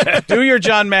Madden. Do your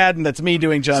John Madden. That's me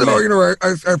doing John So, Madden. you know,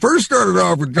 I first started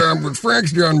off with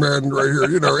Frank's John Madden right here.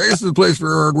 You know, Ace is the place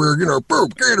for hardware. You know, boom,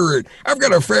 Gatorade. I've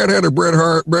got a fat head of Brett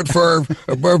Favre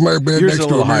above my bed Yours next a to a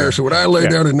little mirror. higher. So when I lay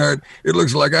down at night, it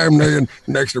looks like I'm laying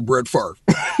next to Brett Favre.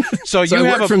 So So you I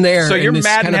have worked from there, So your and this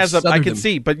Madden kind of has a. I southern can them.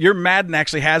 see, but your Madden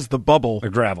actually has the bubble, The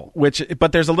gravel.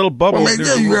 but there's a little bubble. Well, man, There's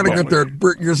yeah, a you little got to bubble. get that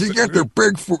big, because you got the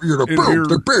big, you know, boom,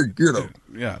 the big, you know.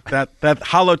 Yeah, that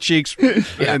hollow cheeks.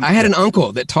 Yeah, I had an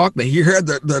uncle that talked. He had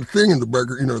that thing in the back,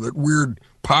 you know, that weird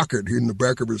pocket in the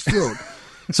back of his throat.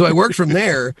 So I worked from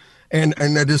there. And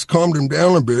I just calmed him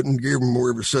down a bit and gave him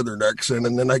more of a Southern accent,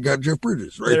 and then I got Jeff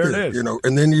Bridges right There there. it is. You know,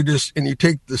 and then you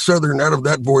take the Southern out of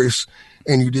that voice,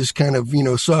 and you just kind of, you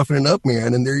know, soften it up,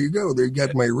 man. And there you go. There you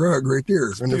got my rug right there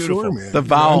on the floor, man. The You know,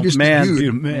 vowel, I'm just a man.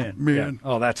 dude. Dude, man.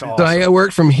 Oh, that's awesome. So I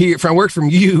worked from here. I worked from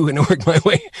you and worked my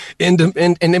way into.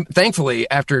 And then thankfully,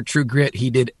 after True Grit, he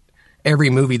did every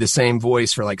movie the same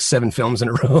voice for like 7 films in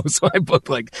a row. So I booked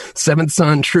like Seventh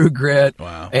Son, True Grit,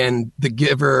 and The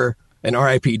Giver, and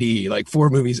R.I.P.D. like 4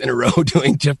 movies in a row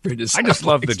doing Jeff Bridges. I just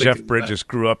love that Jeff Bridges. Bridges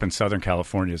grew up in Southern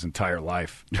California his entire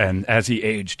life. And as he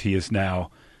aged, he is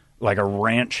now like a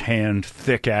ranch hand,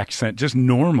 thick accent, just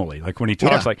normally. Like when he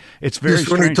talks, Yeah. like it's very Just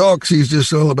when he strange. talks, he's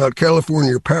just all about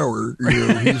California power. You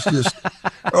know, he's just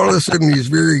all of a sudden he's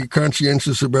very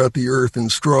conscientious about the earth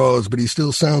and straws, but he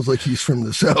still sounds like he's from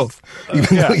the South,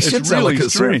 even yeah, though he it's should sound really like a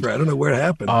strange. surfer. I don't know what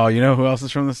happened. Oh, you know who else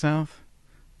is from the South?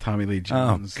 Tommy Lee Oh,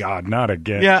 Jones. God, not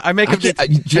again. Yeah, I make him.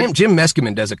 Jim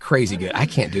Meskimen does a crazy good. I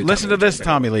can't do. Listen to this,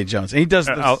 Tommy Lee Jones. And he does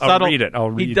the I'll subtle. read it. I'll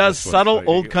read he does this one. subtle So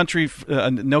old you- country.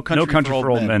 No country,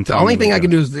 for old men. The only thing I can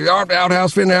do is The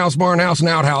outhouse, fin house, barn house, and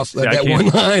outhouse. Yeah, I that can't- one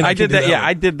line. I can did do that. Yeah, one.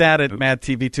 I did that at Mad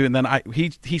TV too. And then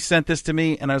he sent this to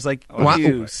me, and I was like, While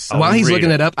he's read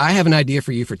looking it. it up, I have an idea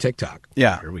for you for TikTok.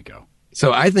 yeah. Here we go.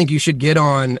 So I think you should get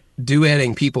on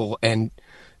duetting people and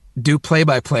do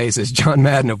play-by-plays as John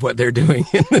Madden of what they're doing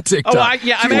in the TikTok. Oh, I'm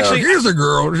Now, actually. here's a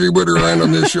girl. She put her hand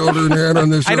on this shoulder and hand on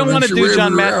this shoulder. I don't want to and she do waved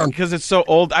John it Madden around. because it's so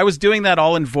old. I was doing that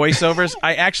all in voiceovers.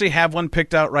 I actually have one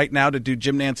picked out right now to do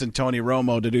Jim Nance and Tony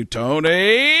Romo to do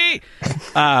Tony.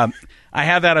 I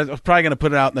have that. I was probably going to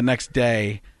put it out the next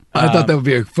day. I thought that would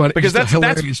be a fun Because just a that's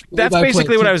hilarious that's play-by-play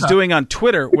basically what I was TikTok. doing on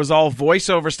Twitter was all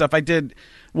voiceover stuff. I did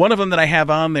one of them that I have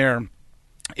on there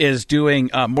is doing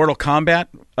Mortal Kombat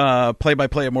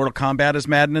play-by-play of Mortal Kombat as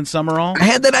Madden and Summerall. I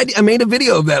had that idea. I made a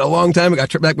video of that a long time ago. I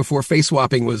tried back before face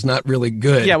swapping was not really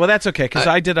good. Yeah, well, that's okay because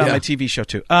I did it on yeah. my TV show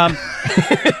too.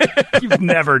 You've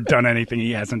never done anything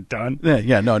he hasn't done.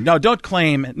 No, don't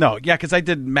claim. No, yeah, because I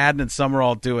did Madden and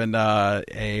Summerall doing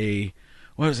I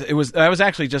was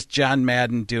actually just John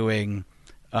Madden doing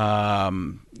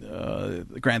Grand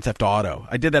Theft Auto.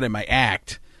 I did that in my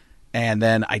act. And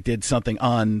then I did something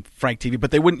on Frank TV,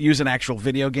 but they wouldn't use an actual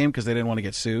video game because they didn't want to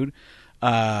get sued.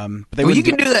 But they Well, you wouldn't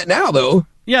can do that now, though.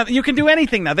 Yeah, you can do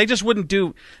anything now. They just wouldn't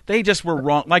do. They just were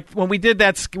wrong. Like when we did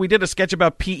that, we did a sketch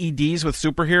about PEDs with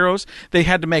superheroes. They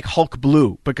had to make Hulk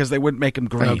blue because they wouldn't make him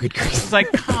green. Oh, good grief. It's like,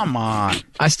 come on.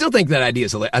 I still think that idea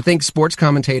is hilarious. I think sports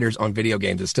commentators on video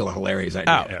games is still a hilarious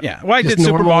idea. Oh, yeah. Well, I Just did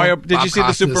Super normal Mario. Did Bob you see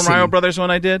the Super Costas Mario and- Brothers one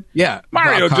I did? Yeah.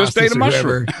 Mario Bob just Costas ate a or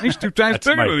mushroom. whoever. He's 2 times That's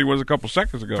bigger my than he was a couple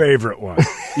seconds ago. Favorite one.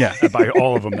 Yeah. By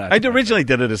all of them. I originally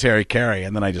did it as Harry Carey,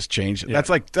 and then I just changed it. Yeah.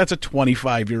 That's a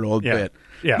 25-year-old Yeah. bit.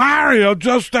 Yeah. Mario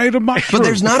just ate a mushroom. But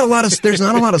there's not a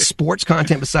lot of sports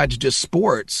content besides just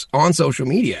sports on social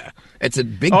media. It's a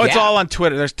big It's gap. all on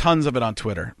Twitter. There's tons of it on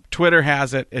Twitter. Twitter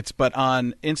has it. But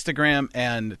on Instagram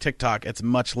and TikTok, it's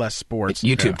much less sports.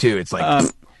 YouTube too. It's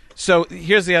like So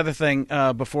here's the other thing.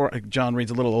 Before John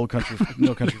reads a little Old Country,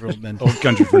 No Country for Old Men. Old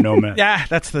Country for No Men. Yeah,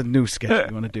 that's the new sketch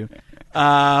we want to do.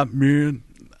 Man,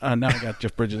 now I got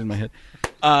Jeff Bridges in my head.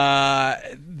 We're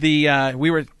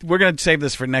going to save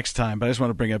this for next time, but I just want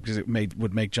to bring it up because it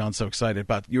would make John so excited.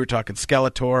 But you were talking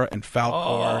Skeletor and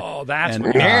Falcor. Oh, that's and,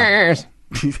 what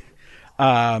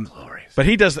but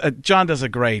he does. John does a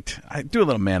great. I do a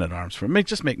little Man at Arms for him.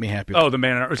 Just make me happy. Oh, the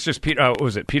man. It's just Peter.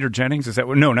 Was it Peter Jennings? Is that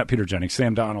what? No, not Peter Jennings.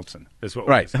 Sam Donaldson is what.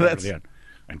 Right. That's the end.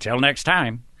 Until next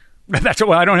time. That's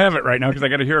well. I don't have it right now because I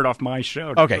got to hear it off my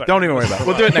show. Okay, don't even worry about it.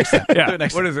 We'll do it next time. Yeah. Do it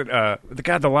next What time. is it?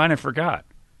 The line I forgot.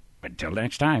 Until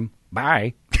next time.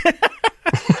 Bye.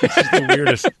 It's just the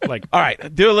weirdest. Like, All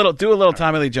right, do a little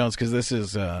Tommy Lee Jones because this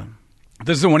is the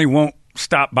one he won't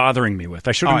stop bothering me with.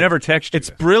 I should have never texted you. It's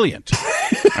brilliant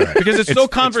because it's so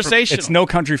conversational. It's No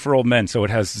Country for Old Men, so it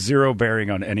has zero bearing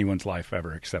on anyone's life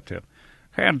ever except him.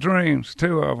 Had dreams,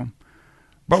 2 of them.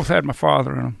 Both had my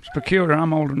father in them. It's peculiar.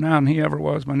 I'm older now than he ever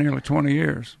was by nearly 20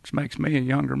 years, which makes me a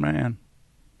younger man.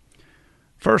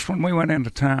 First one, we went into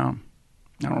town.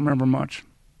 I don't remember much.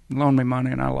 He loaned me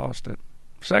money, and I lost it.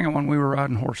 Second one, we were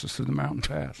riding horses through the mountain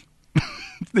pass.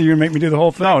 You make me do the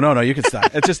whole thing? No, you can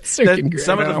stop. It's just Freaking great.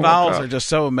 some of the I woke vowels up. are just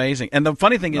so amazing. And the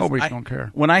funny thing is, Nobody's gonna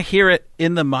care. when I hear it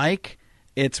in the mic,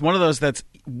 it's one of those that's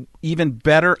even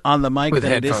better on the mic With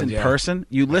than it is in headphones, yeah. person.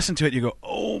 You listen to it, you go,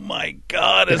 "Oh my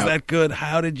God, is that good?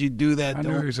 How did you do that?" I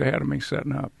knew he was ahead of me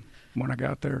setting up. When I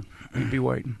got there, he'd be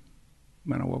waiting.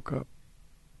 Then I woke up.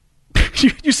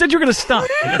 You said you were going to stop.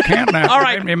 I can't now. All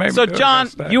right. You made me So, do it. John,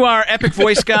 That's that. you are epic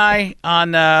voice guy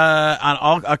on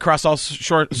all across all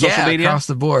social media. across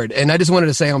the board. And I just wanted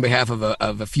to say on behalf of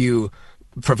a few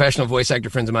professional voice actor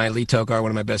friends of mine, Lee Tokar,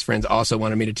 one of my best friends, also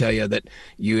wanted me to tell you that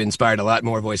you inspired a lot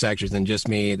more voice actors than just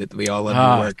me, that we all love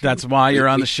your work. That's why you're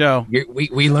on the show.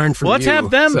 We learned from Well, let's you. have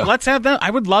them. So Let's have them. I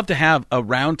would love to have a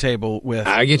round table with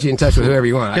I'll get you in touch with whoever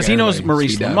you want. because he knows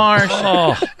Maurice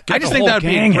LaMarche. I just think that would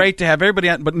be great to have everybody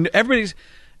on, but everybody's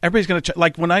going to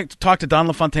like when I talked to Don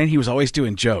LaFontaine, he was always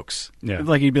doing jokes. Yeah.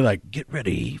 Like he'd be like, "Get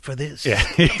ready for this." Yeah.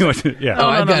 He was- yeah. Oh,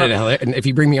 I've no, got no. it. And if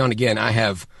you bring me on again, I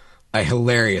have a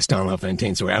hilarious Don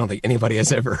LaFontaine story I don't think anybody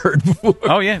has ever heard before.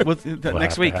 Oh yeah,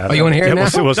 next week. Oh, you want to hear it now?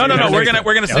 We'll see No, next we're week.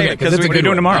 gonna say it because it's a what are good you doing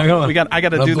one. tomorrow? I know. I got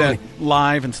to Love do that Bonnie.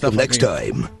 live and stuff. Next like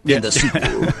that. time in the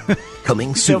sequel,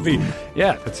 coming He'll be, soon.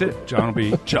 yeah, that's it. John will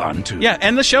be John too. Yeah,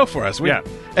 end the show for us. Yeah.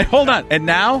 And hold on. And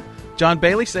now Jon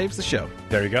Bailey saves the show.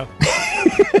 There you go.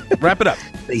 Wrap it up.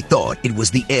 They thought it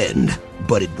was the end,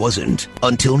 but it wasn't.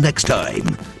 Until next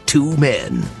time, 2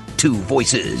 men, 2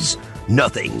 voices,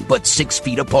 nothing but 6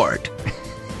 feet apart.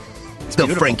 The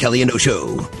Frank Caliendo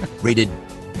Show, rated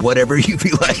whatever you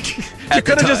feel like. You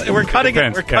could have just. We're cutting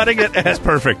it. We're cutting it. That's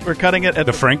perfect. We're cutting it at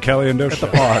The Frank Caliendo Show.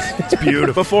 pause. It's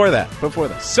beautiful. Before that.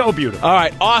 So beautiful. All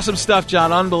right. Awesome stuff,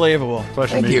 John. Unbelievable.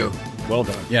 Pleasure Thank meeting you. Well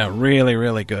done. Yeah. Really,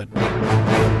 really good.